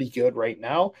looking pretty good right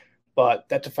now, but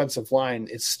that defensive line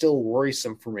is still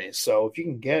worrisome for me. So if you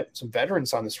can get some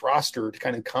veterans on this roster to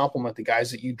kind of complement the guys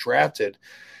that you drafted,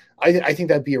 I think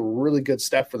that'd be a really good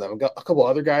step for them. A couple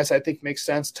other guys I think make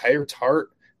sense. Tyler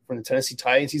Tart from the Tennessee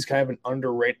Titans. He's kind of an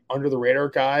under the radar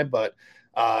guy, but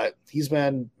he's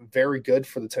been very good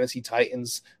for the Tennessee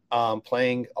Titans,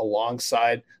 playing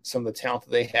alongside some of the talent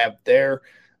that they have there.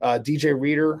 DJ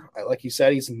Reader, like you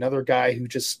said, he's another guy who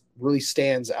just really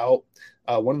stands out.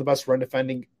 One of the best run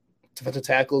defensive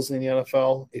tackles in the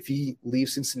NFL. If he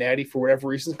leaves Cincinnati for whatever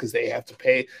reason, because they have to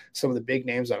pay some of the big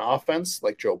names on offense,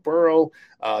 like Joe Burrow,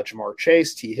 Jamar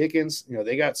Chase, T. Higgins,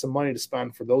 they got some money to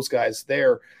spend for those guys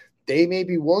there. They may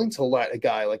be willing to let a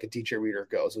guy like a DJ Reader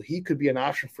go. So he could be an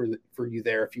option for you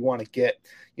there if you want to get,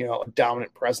 a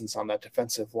dominant presence on that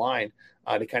defensive line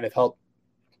to kind of help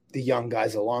the young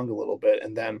guys along a little bit.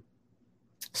 And then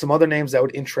some other names that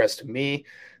would interest me.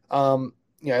 I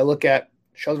look at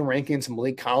Sheldon Rankins and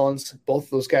Malik Collins. Both of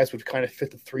those guys would kind of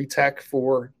fit the 3-tech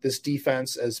for this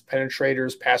defense as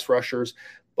penetrators, pass rushers.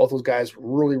 Both those guys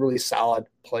really, really solid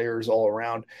players all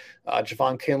around.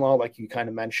 Javon Kinlaw, like you kind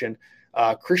of mentioned.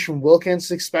 Christian Wilkins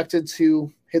is expected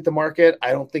to hit the market.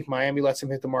 I don't think Miami lets him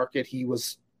hit the market. He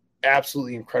was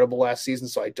absolutely incredible last season,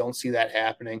 so I don't see that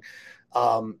happening.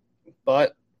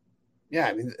 But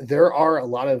yeah, there are a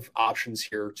lot of options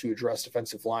here to address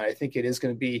defensive line. I think it is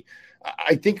going to be –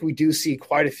 I think we do see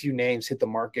quite a few names hit the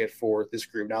market for this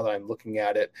group now that I'm looking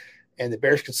at it. And the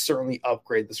Bears could certainly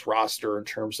upgrade this roster in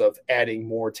terms of adding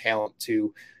more talent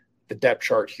to the depth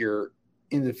chart here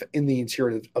in the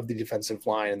interior of the defensive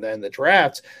line. And then the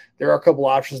draft, there are a couple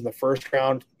options in the first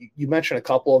round. You mentioned a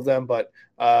couple of them, but,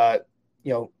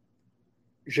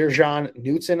 Jer'Jon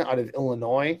Newton out of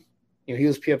Illinois, he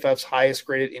was PFF's highest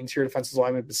graded interior defensive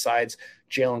lineman besides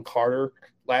Jalen Carter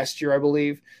last year, I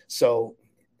believe. So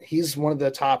he's one of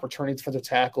the top returning defensive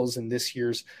tackles in this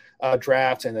year's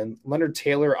draft. And then Leonard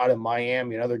Taylor out of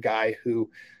Miami, another guy who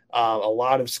a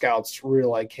lot of scouts really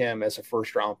like him as a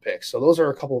first-round pick. So those are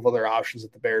a couple of other options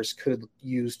that the Bears could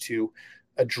use to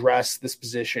address this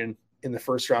position in the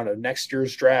first round of next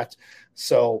year's draft.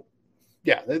 So,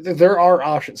 yeah, there are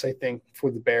options, I think,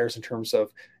 for the Bears in terms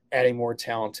of adding more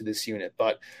talent to this unit.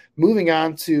 But moving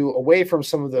on to away from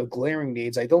some of the glaring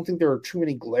needs, I don't think there are too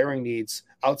many glaring needs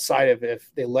outside of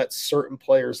if they let certain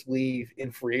players leave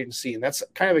in free agency. And that's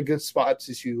kind of a good spot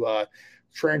to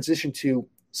transition to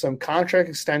some contract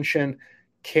extension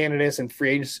candidates and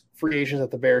free agents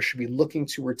that the Bears should be looking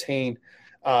to retain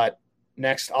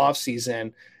next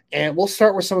offseason. And we'll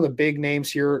start with some of the big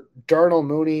names here. Darnell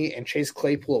Mooney and Chase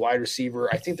Claypool, a wide receiver.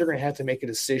 I think they're going to have to make a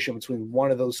decision between one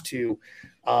of those two.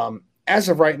 As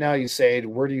of right now, you say,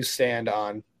 where do you stand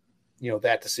on,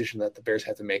 that decision that the Bears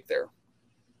have to make there?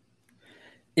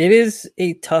 It is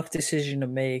a tough decision to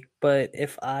make but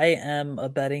if I am a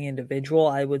betting individual,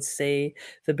 I would say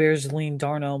the Bears lean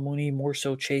Darnell Mooney more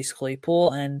so Chase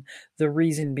Claypool. And the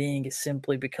reason being is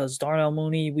simply because Darnell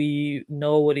Mooney, we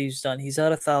know what he's done. He's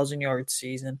had 1,000-yard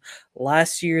season.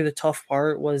 Last year, the tough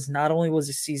part was not only was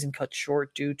his season cut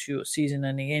short due to a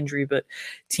season-ending injury, but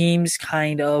teams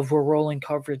kind of were rolling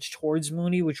coverage towards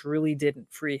Mooney, which really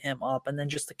didn't free him up. And then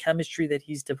just the chemistry that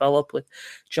he's developed with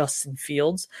Justin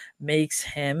Fields makes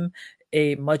him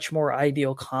a much more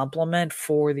ideal complement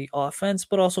for the offense,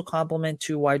 but also complement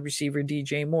to wide receiver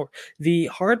DJ Moore. The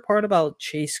hard part about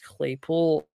Chase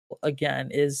Claypool, again,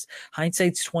 is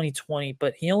hindsight's 2020,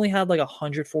 but he only had like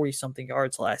 140 something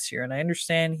yards last year. And I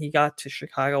understand he got to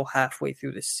Chicago halfway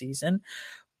through the season,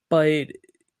 but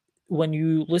when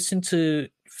you listen to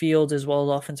Fields as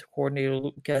well as offensive coordinator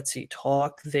Luke Getsy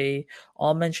talk, they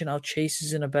all mention how Chase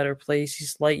is in a better place.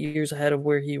 He's light years ahead of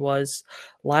where he was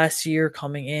last year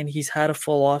coming in. He's had a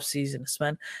full offseason to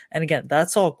spend. And again,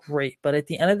 that's all great. But at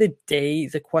the end of the day,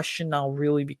 the question now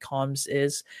really becomes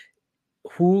is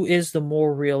who is the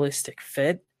more realistic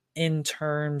fit in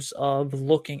terms of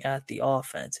looking at the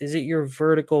offense? Is it your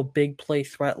vertical big play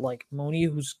threat like Mooney,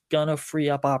 who's gonna free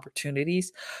up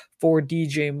opportunities for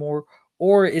DJ Moore?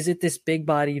 Or is it this big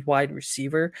bodied wide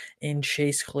receiver in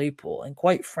Chase Claypool? And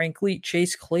quite frankly,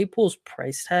 Chase Claypool's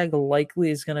price tag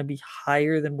likely is going to be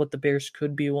higher than what the Bears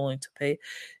could be willing to pay.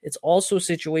 It's also a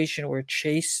situation where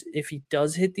Chase, if he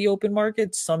does hit the open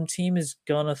market, some team is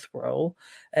going to throw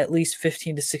at least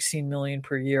 15 to 16 million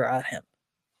per year at him.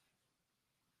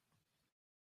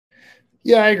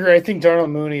 Yeah, I agree. I think Darnell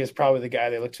Mooney is probably the guy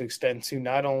they look to extend to.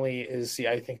 Not only is he,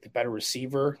 I think, the better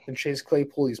receiver than Chase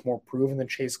Claypool, he's more proven than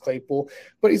Chase Claypool,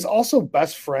 but he's also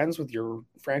best friends with your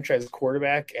franchise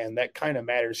quarterback, and that kind of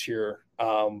matters here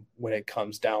when it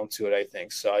comes down to it, I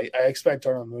think. So I expect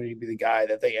Darnell Mooney to be the guy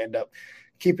that they end up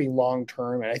keeping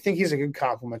long-term, and I think he's a good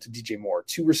complement to DJ Moore,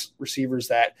 two receivers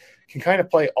that can kind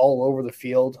of play all over the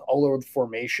field, all over the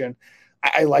formation.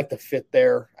 I like the fit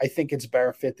there. I think it's a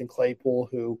better fit than Claypool,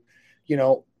 who –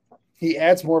 he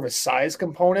adds more of a size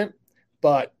component,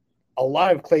 but a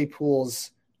lot of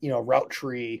Claypool's, route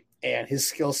tree and his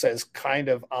skill set is kind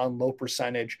of on low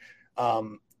percentage,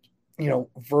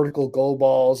 vertical go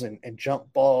balls and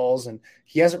jump balls. And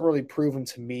he hasn't really proven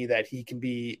to me that he can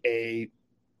be a,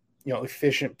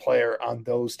 efficient player on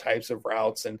those types of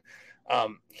routes. And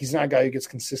he's not a guy who gets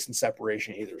consistent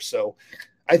separation either. So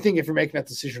I think if you're making that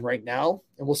decision right now,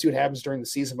 and we'll see what happens during the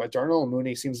season, but Darnell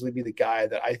Mooney seems to be the guy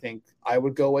that I think I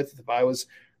would go with if I was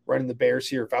running the Bears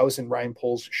here, if I was in Ryan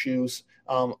Poles' shoes.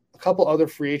 A couple other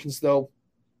free agents, though.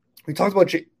 We talked about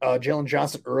Jalen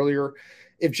Johnson earlier.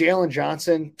 If Jalen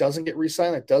Johnson doesn't get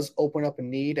re-signed, that does open up a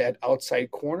need at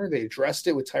outside corner. They addressed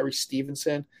it with Tyree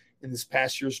Stevenson in this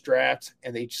past year's draft,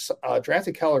 and they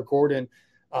drafted Kyler Gordon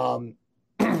in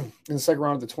the second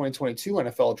round of the 2022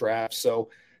 NFL draft. So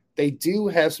they do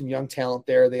have some young talent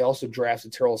there. They also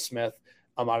drafted Terrell Smith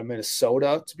out of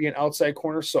Minnesota to be an outside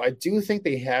corner. So I do think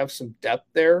they have some depth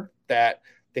there that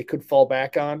they could fall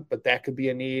back on, but that could be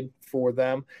a need for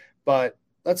them. But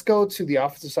let's go to the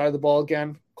offensive side of the ball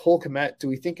again. Cole Kmet, do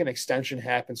we think an extension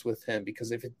happens with him?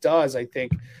 Because if it does, I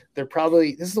think this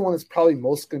is the one that's probably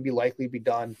most going to be likely to be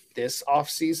done this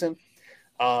offseason.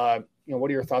 What are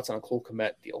your thoughts on a Cole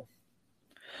Kmet deal?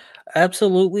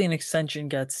 Absolutely, an extension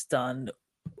gets done.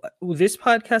 This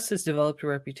podcast has developed a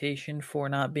reputation for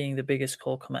not being the biggest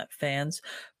Cole Kmet fans,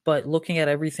 but looking at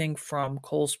everything from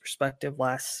Cole's perspective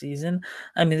last season,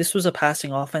 I mean, this was a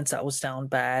passing offense that was down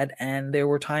bad, and there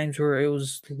were times where it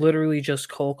was literally just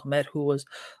Cole Kmet who was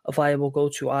a viable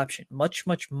go-to option,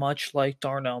 much like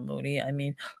Darnell Mooney. I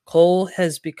mean, Cole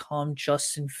has become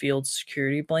Justin Fields'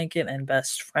 security blanket and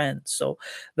best friend, so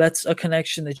that's a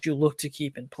connection that you look to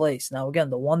keep in place. Now, again,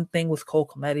 the one thing with Cole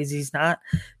Kmet is he's not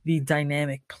the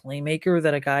dynamic playmaker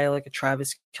that a guy like a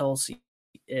Travis Kelce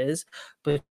is,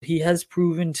 but he has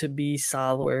proven to be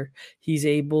solid where he's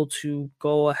able to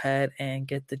go ahead and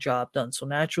get the job done. So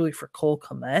naturally for Cole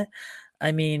Kmet,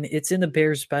 I mean, it's in the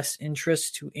Bears' best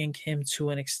interest to ink him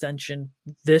to an extension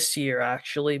this year,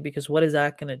 actually, because what is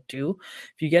that going to do?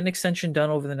 If you get an extension done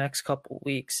over the next couple of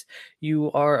weeks,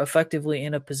 you are effectively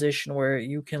in a position where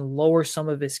you can lower some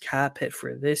of his cap hit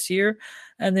for this year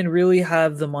and then really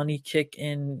have the money kick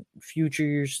in future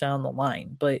years down the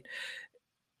line. But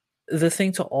the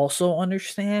thing to also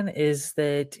understand is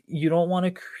that you don't want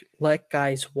to let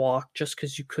guys walk just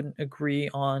because you couldn't agree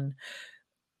on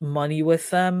money with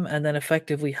them and then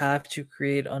effectively have to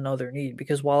create another need.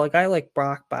 Because while a guy like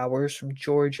Brock Bowers from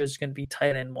Georgia is going to be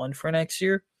tight end one for next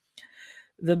year,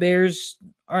 the Bears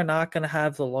are not going to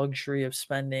have the luxury of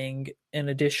spending an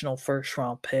additional first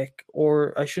round pick,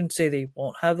 or I shouldn't say they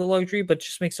won't have the luxury, but it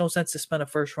just makes no sense to spend a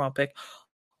first round pick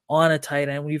on a tight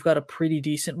end when you've got a pretty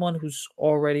decent one who's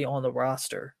already on the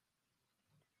roster.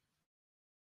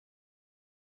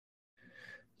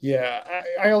 Yeah,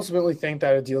 I ultimately think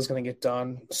that a deal is going to get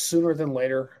done sooner than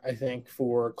later, I think,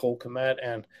 for Cole Kmet.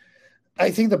 And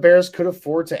I think the Bears could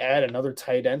afford to add another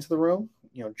tight end to the room,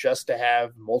 just to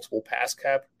have multiple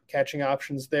catching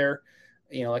options there.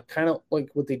 Like kind of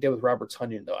like what they did with Robert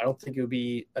Tonyan, though. I don't think it would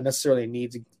be necessarily a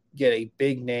need to get a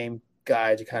big name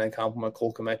guy to kind of complement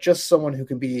Cole Kmet, just someone who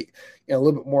can be a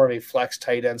little bit more of a flex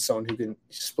tight end, someone who can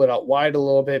split out wide a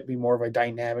little bit, be more of a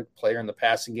dynamic player in the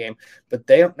passing game, but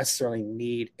they don't necessarily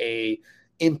need a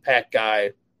impact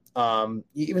guy.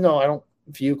 Even though I don't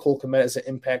view Cole Kmet as an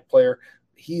impact player,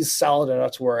 he's solid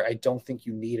enough to where I don't think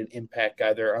you need an impact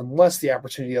guy there unless the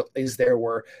opportunity is there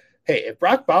where, hey, if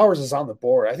Brock Bowers is on the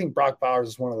board, I think Brock Bowers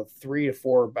is one of the 3 to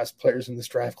 4 best players in this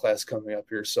draft class coming up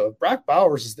here. So if Brock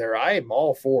Bowers is there, I am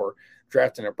all for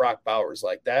drafting a Brock Bowers.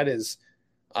 Like that is,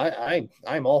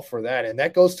 I'm all for that. And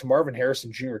that goes to Marvin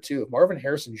Harrison Jr. too. If Marvin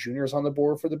Harrison Jr. is on the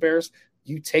board for the Bears,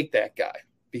 you take that guy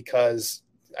because,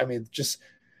 I mean, just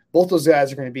both those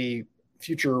guys are going to be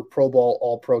future Pro Bowl,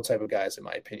 all pro type of guys, in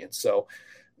my opinion. So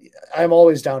I'm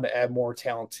always down to add more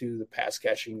talent to the pass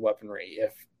catching weaponry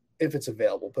if it's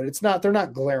available, but they're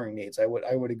not glaring needs. I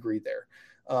would agree there.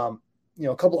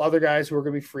 A couple other guys who are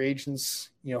going to be free agents,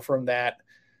 from that,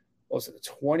 what was it, the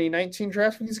 2019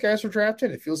 draft when these guys were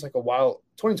drafted? It feels like a while.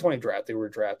 2020 draft, they were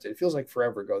drafted. It feels like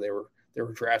forever ago they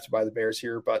were drafted by the Bears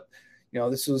here, but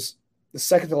this was the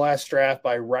second to last draft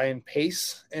by Ryan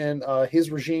Pace and his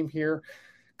regime here.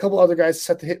 A couple other guys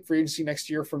set to hit free agency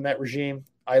next year from that regime.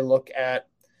 I look at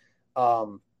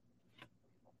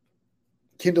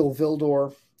Kindle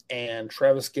Vildor and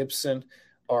Travis Gibson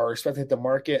are expected to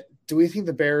market. Do we think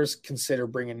the Bears consider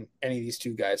bringing any of these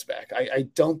two guys back? I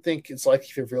don't think it's likely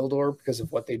for Vildor because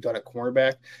of what they've done at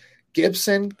cornerback.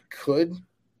 Gibson could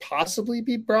possibly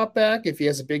be brought back if he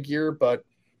has a big year, but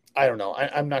I don't know.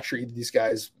 I'm not sure either of these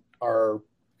guys are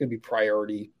going to be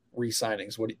priority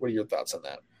re-signings. What are your thoughts on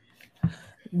that?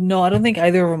 No, I don't think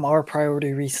either of them are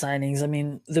priority re-signings. I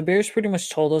mean, the Bears pretty much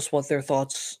told us what their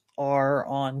thoughts are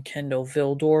on Kindle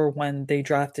Vildor when they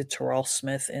drafted Terrell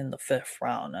Smith in the 5th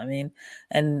round. I mean,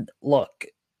 and look,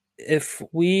 if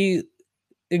we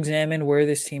examine where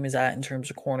this team is at in terms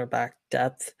of cornerback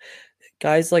depth,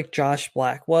 guys like Josh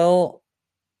Blackwell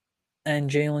and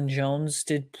Jalen Jones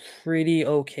did pretty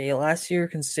okay last year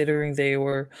considering they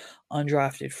were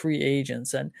undrafted free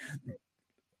agents. And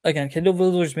again, Kindle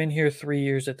Vildor's been here 3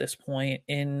 years at this point.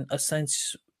 In a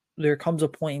sense, there comes a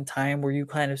point in time where you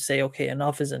kind of say, okay,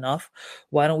 enough is enough.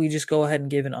 Why don't we just go ahead and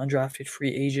give an undrafted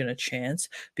free agent a chance?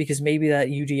 Because maybe that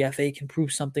UDFA can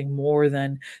prove something more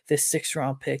than this 6th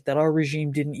round pick that our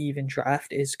regime didn't even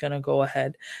draft is going to go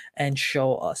ahead and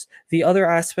show us. The other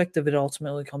aspect of it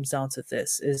ultimately comes down to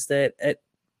this, is that at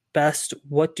best,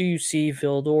 what do you see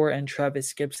Vildor and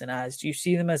Travis Gibson as? Do you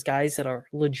see them as guys that are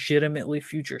legitimately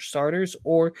future starters,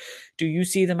 or do you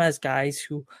see them as guys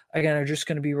who, again, are just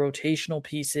going to be rotational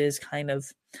pieces kind of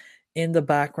in the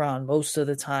background most of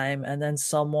the time, and then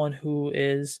someone who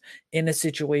is in a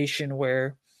situation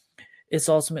where it's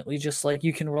ultimately just like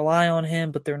you can rely on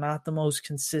him, but they're not the most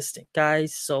consistent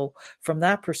guys? So from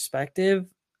that perspective,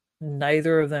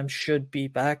 neither of them should be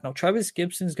back. Now, Travis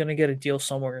Gibson's going to get a deal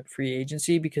somewhere in free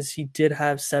agency because he did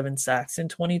have 7 sacks in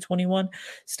 2021,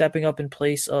 stepping up in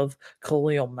place of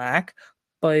Khalil Mack.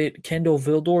 But Kindle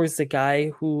Vildor is the guy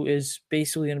who is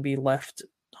basically going to be left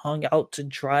hung out to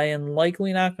dry and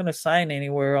likely not going to sign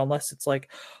anywhere unless it's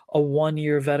like a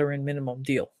 1-year veteran minimum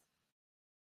deal.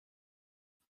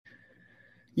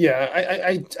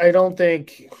 Yeah, I don't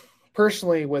think,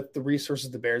 personally, with the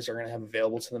resources the Bears are going to have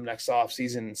available to them next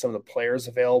offseason and some of the players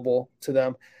available to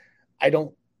them, I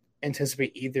don't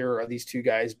anticipate either of these two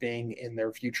guys being in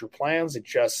their future plans.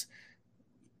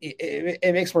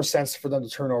 It makes more sense for them to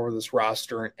turn over this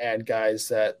roster and add guys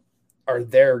that are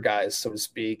their guys, so to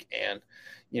speak, and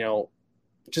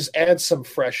just add some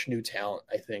fresh new talent,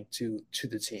 I think, to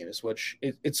the team,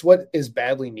 it's what is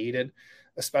badly needed,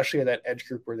 especially at that edge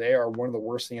group where they are one of the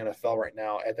worst in the NFL right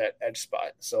now at that edge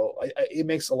spot. So it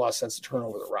makes a lot of sense to turn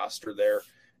over the roster there.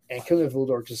 And Kindle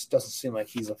Vildor just doesn't seem like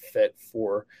he's a fit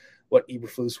for what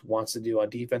Eberflus wants to do on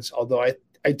defense, although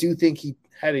I do think he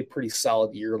had a pretty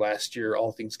solid year last year,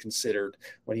 all things considered,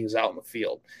 when he was out in the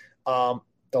field.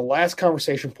 The last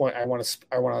conversation point I want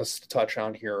us to touch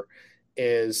on here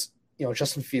is,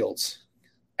 Justin Fields.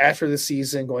 After this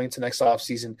season, going into next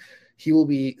offseason, he will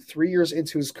be 3 years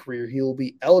into his career. He will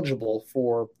be eligible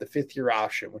for the 5th-year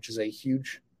option, which is a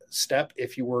huge step.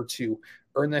 If you were to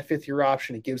earn that 5th-year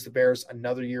option, it gives the Bears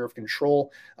another year of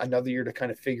control, another year to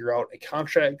kind of figure out a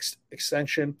contract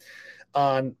extension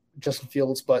on Justin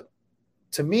Fields. But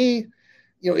to me,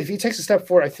 if he takes a step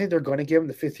forward, I think they're going to give him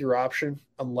the 5th-year option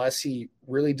unless he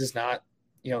really does not,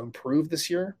 improve this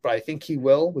year. But I think he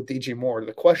will with DJ Moore.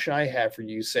 The question I have for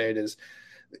you, Said, is,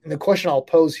 and the question I'll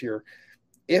pose here,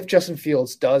 if Justin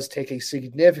Fields does take a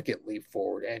significant leap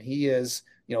forward and he is,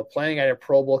 playing at a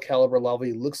Pro Bowl caliber level,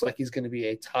 he looks like he's going to be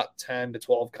a top 10 to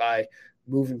 12 guy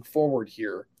moving forward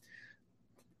here.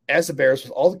 As the Bears,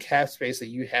 with all the cap space that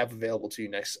you have available to you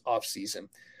next offseason,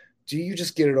 do you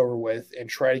just get it over with and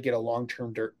try to get a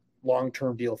long-term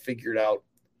deal figured out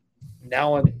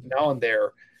now and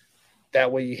there?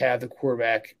 That way you have the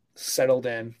quarterback settled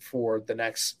in for the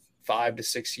next 5 to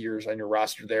 6 years on your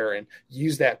roster there, and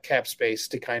use that cap space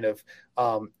to kind of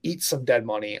eat some dead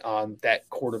money on that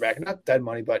quarterback. Not dead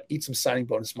money, but eat some signing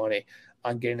bonus money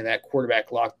on getting that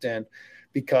quarterback locked in.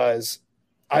 Because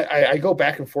I go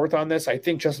back and forth on this. I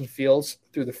think Justin Fields,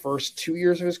 through the first 2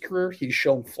 years of his career, he's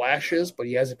shown flashes, but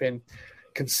he hasn't been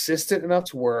consistent enough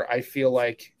to where I feel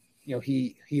like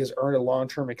he has earned a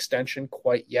long-term extension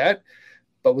quite yet.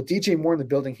 But with DJ Moore in the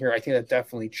building here, I think that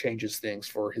definitely changes things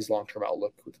for his long-term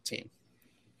outlook with the team.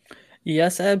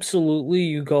 Yes, absolutely.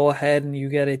 You go ahead and you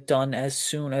get it done as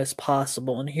soon as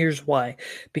possible. And here's why.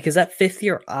 Because that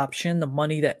 5th-year option, the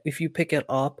money that if you pick it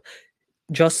up,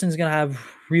 Justin's going to have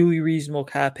really reasonable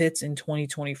cap hits in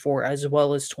 2024 as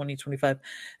well as 2025.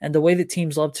 And the way that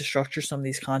teams love to structure some of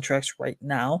these contracts right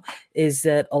now is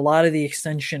that a lot of the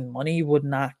extension money would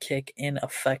not kick in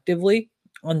effectively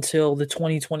until the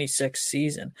 2026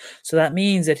 season. So that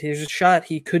means that there's a shot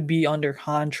he could be under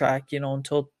contract,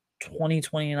 until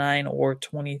 2029 or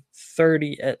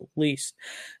 2030 at least.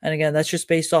 And again, that's just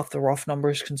based off the rough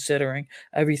numbers, considering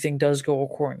everything does go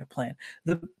according to plan.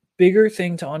 The bigger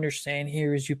thing to understand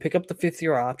here is you pick up the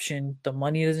 5th-year option, the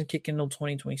money doesn't kick in until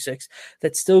 2026.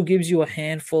 That still gives you a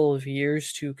handful of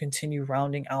years to continue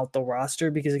rounding out the roster,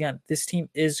 because again, this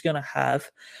team is going to have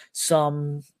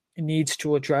some needs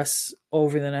to address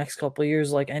over the next couple of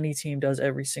years, like any team does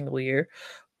every single year.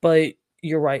 But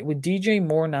you're right, with DJ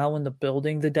Moore now in the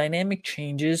building, the dynamic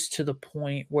changes to the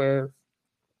point where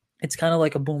it's kind of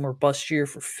like a boom or bust year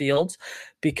for Fields,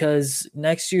 because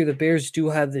next year the Bears do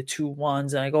have the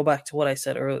 2-1s. And I go back to what I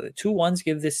said earlier. The 2-1s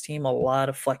give this team a lot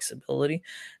of flexibility,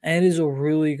 and it is a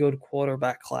really good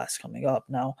quarterback class coming up.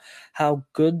 Now, how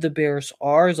good the Bears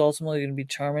are is ultimately going to be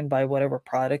determined by whatever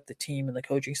product the team and the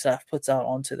coaching staff puts out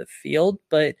onto the field.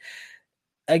 But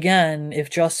again,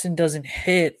 if Justin doesn't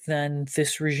hit, then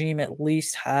this regime at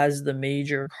least has the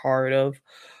major card of,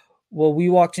 well, we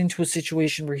walked into a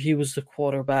situation where he was the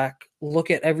quarterback. Look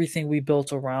at everything we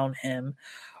built around him.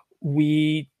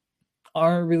 We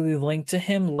aren't really linked to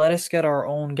him. Let us get our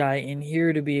own guy in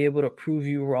here to be able to prove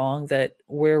you wrong, that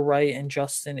we're right and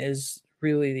Justin is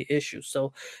really the issue.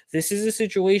 So this is a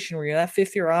situation where that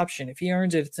 5th-year option, if he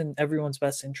earns it, it's in everyone's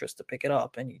best interest to pick it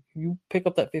up. And you pick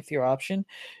up that 5th-year option,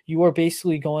 you are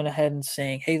basically going ahead and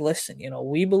saying, hey, listen,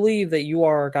 we believe that you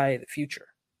are our guy of the future.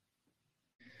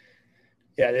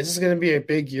 Yeah, this is going to be a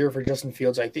big year for Justin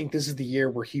Fields. I think this is the year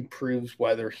where he proves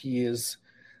whether he is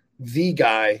the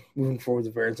guy moving forward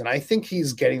with the Bears. And I think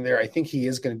he's getting there. I think he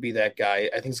is going to be that guy.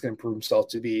 I think he's going to prove himself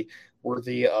to be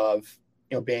worthy of,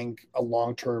 being a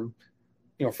long-term,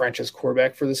 franchise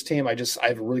quarterback for this team. I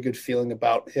have a really good feeling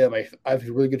about him. I have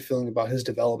a really good feeling about his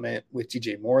development with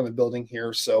DJ Moore in the building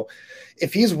here. So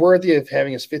if he's worthy of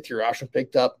having his 5th-year option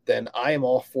picked up, then I am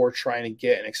all for trying to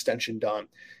get an extension done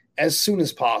as soon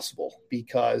as possible,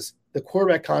 because the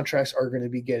quarterback contracts are going to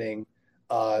be getting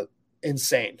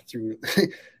insane through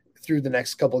the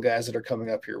next couple of guys that are coming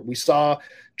up here. We saw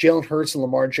Jalen Hurts and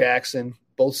Lamar Jackson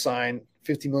both sign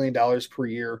 $50 million per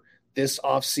year this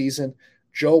offseason.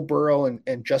 Joe Burrow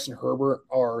and Justin Herbert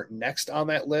are next on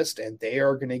that list, and they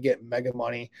are going to get mega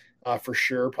money for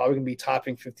sure, probably going to be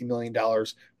topping $50 million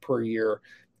per year.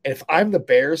 And if I'm the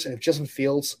Bears and if Justin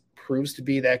Fields proves to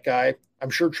be that guy, I'm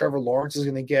sure Trevor Lawrence is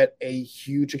going to get a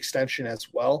huge extension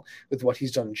as well with what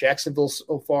he's done in Jacksonville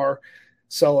so far.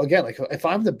 So again, like if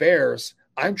I'm the Bears,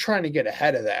 I'm trying to get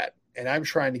ahead of that, and I'm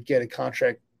trying to get a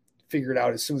contract figured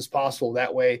out as soon as possible.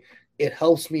 That way it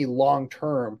helps me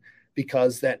long-term,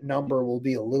 because that number will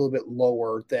be a little bit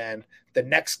lower than the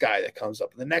next guy that comes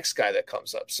up and the next guy that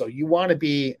comes up. So you want to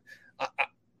be,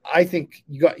 I think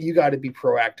you got to be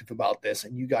proactive about this,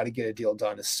 and you got to get a deal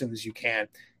done as soon as you can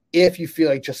if you feel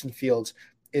like Justin Fields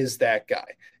is that guy.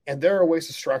 And there are ways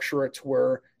to structure it to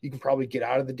where you can probably get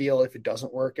out of the deal if it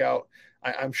doesn't work out.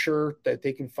 I'm sure that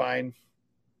they can find,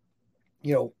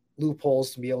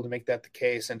 loopholes to be able to make that the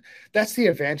case. And that's the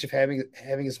advantage of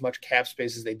having as much cap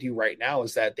space as they do right now,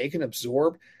 is that they can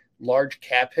absorb large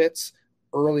cap hits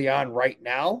early on right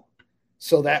now.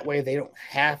 So that way they don't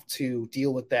have to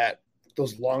deal with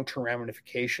those long-term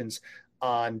ramifications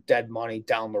on dead money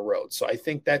down the road. So I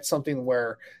think that's something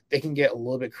where they can get a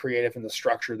little bit creative in the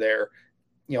structure there,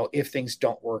 if things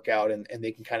don't work out, and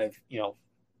they can kind of,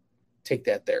 take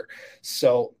that there.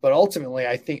 So, but ultimately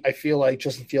I feel like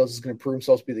Justin Fields is going to prove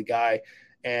himself to be the guy.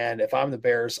 And if I'm the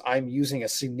Bears, I'm using a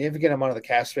significant amount of the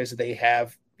cap space that they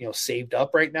have, saved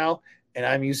up right now. And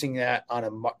I'm using that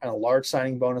on a large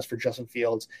signing bonus for Justin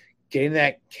Fields, getting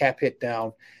that cap hit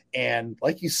down. And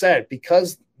like you said,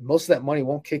 because most of that money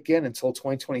won't kick in until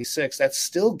 2026, that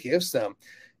still gives them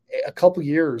a couple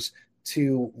years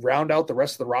to round out the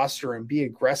rest of the roster and be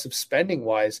aggressive spending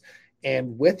wise.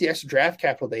 And with the extra draft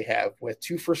capital they have, with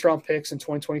 2 first-round picks in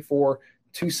 2024,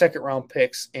 2 second-round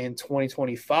picks in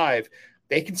 2025,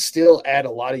 they can still add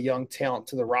a lot of young talent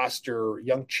to the roster,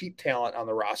 young cheap talent on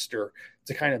the roster,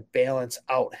 to kind of balance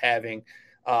out having,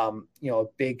 a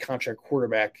big contract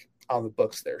quarterback on the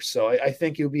books there. So I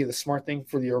think it would be the smart thing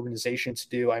for the organization to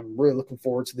do. I'm really looking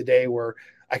forward to the day where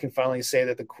I can finally say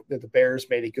that the Bears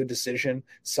made a good decision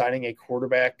signing a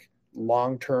quarterback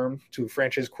long-term to a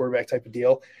franchise quarterback type of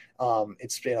deal.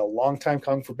 It's been a long time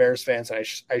coming for Bears fans, and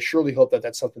I surely hope that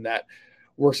that's something that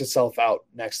works itself out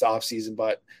next offseason.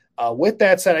 But with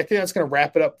that said, I think that's going to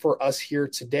wrap it up for us here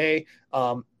today.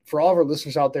 For all of our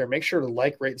listeners out there, make sure to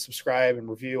like, rate, and subscribe and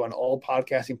review on all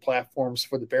podcasting platforms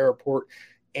for the Bear Report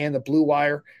and the Blue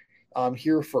Wire.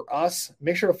 Here for us,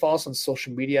 make sure to follow us on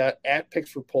social media at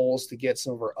Picks for Polls to get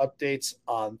some of our updates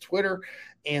on Twitter.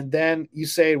 And then you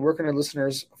say, where can our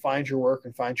listeners find your work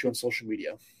and find you on social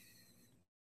media?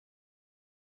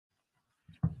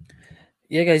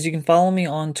 Yeah, guys, you can follow me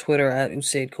on Twitter at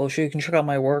Usaid Kosher. You can check out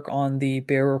my work on the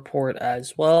Bear Report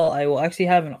as well. I will actually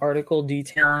have an article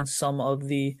detailing some of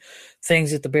the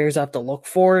things that the Bears have to look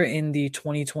for in the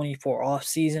 2024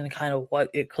 offseason, kind of what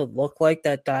it could look like,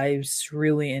 that dives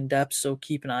really in depth. So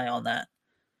keep an eye on that.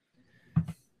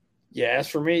 Yeah, as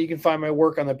for me, you can find my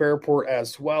work on the Bear Report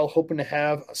as well. Hoping to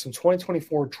have some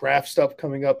 2024 draft stuff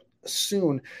coming up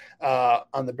soon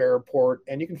on the Bear Report.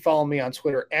 And you can follow me on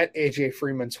Twitter at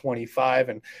AJFreeman25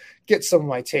 and get some of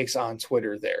my takes on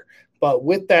Twitter there. But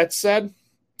with that said,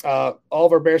 all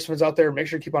of our Bears fans out there, make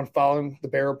sure to keep on following the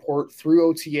Bear Report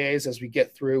through OTAs as we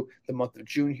get through the month of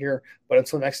June here. But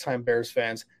until next time, Bears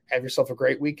fans, have yourself a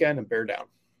great weekend and bear down.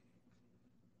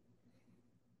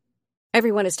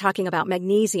 Everyone is talking about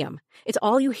magnesium. It's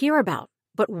all you hear about.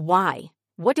 But why?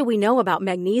 What do we know about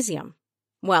magnesium?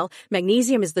 Well,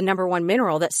 magnesium is the #1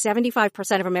 mineral that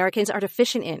 75% of Americans are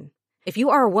deficient in. If you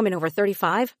are a woman over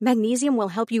 35, magnesium will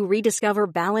help you rediscover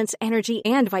balance, energy,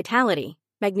 and vitality.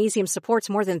 Magnesium supports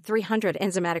more than 300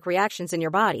 enzymatic reactions in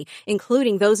your body,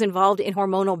 including those involved in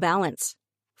hormonal balance.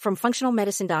 From functional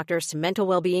medicine doctors to mental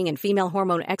well-being and female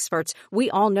hormone experts, we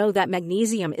all know that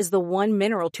magnesium is the one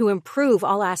mineral to improve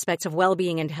all aspects of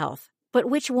well-being and health. But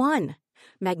which one?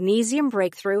 Magnesium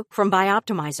Breakthrough from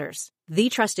Bioptimizers, the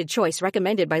trusted choice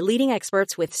recommended by leading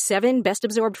experts with 7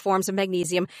 best-absorbed forms of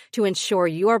magnesium to ensure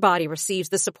your body receives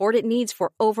the support it needs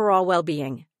for overall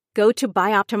well-being. Go to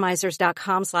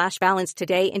bioptimizers.com/balance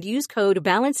today and use code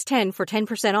BALANCE10 for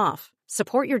 10% off.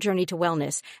 Support your journey to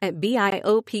wellness at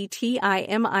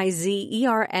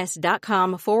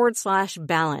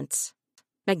bioptimizers.com/balance.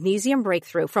 Magnesium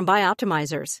Breakthrough from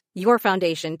Bioptimizers, your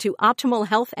foundation to optimal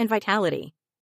health and vitality.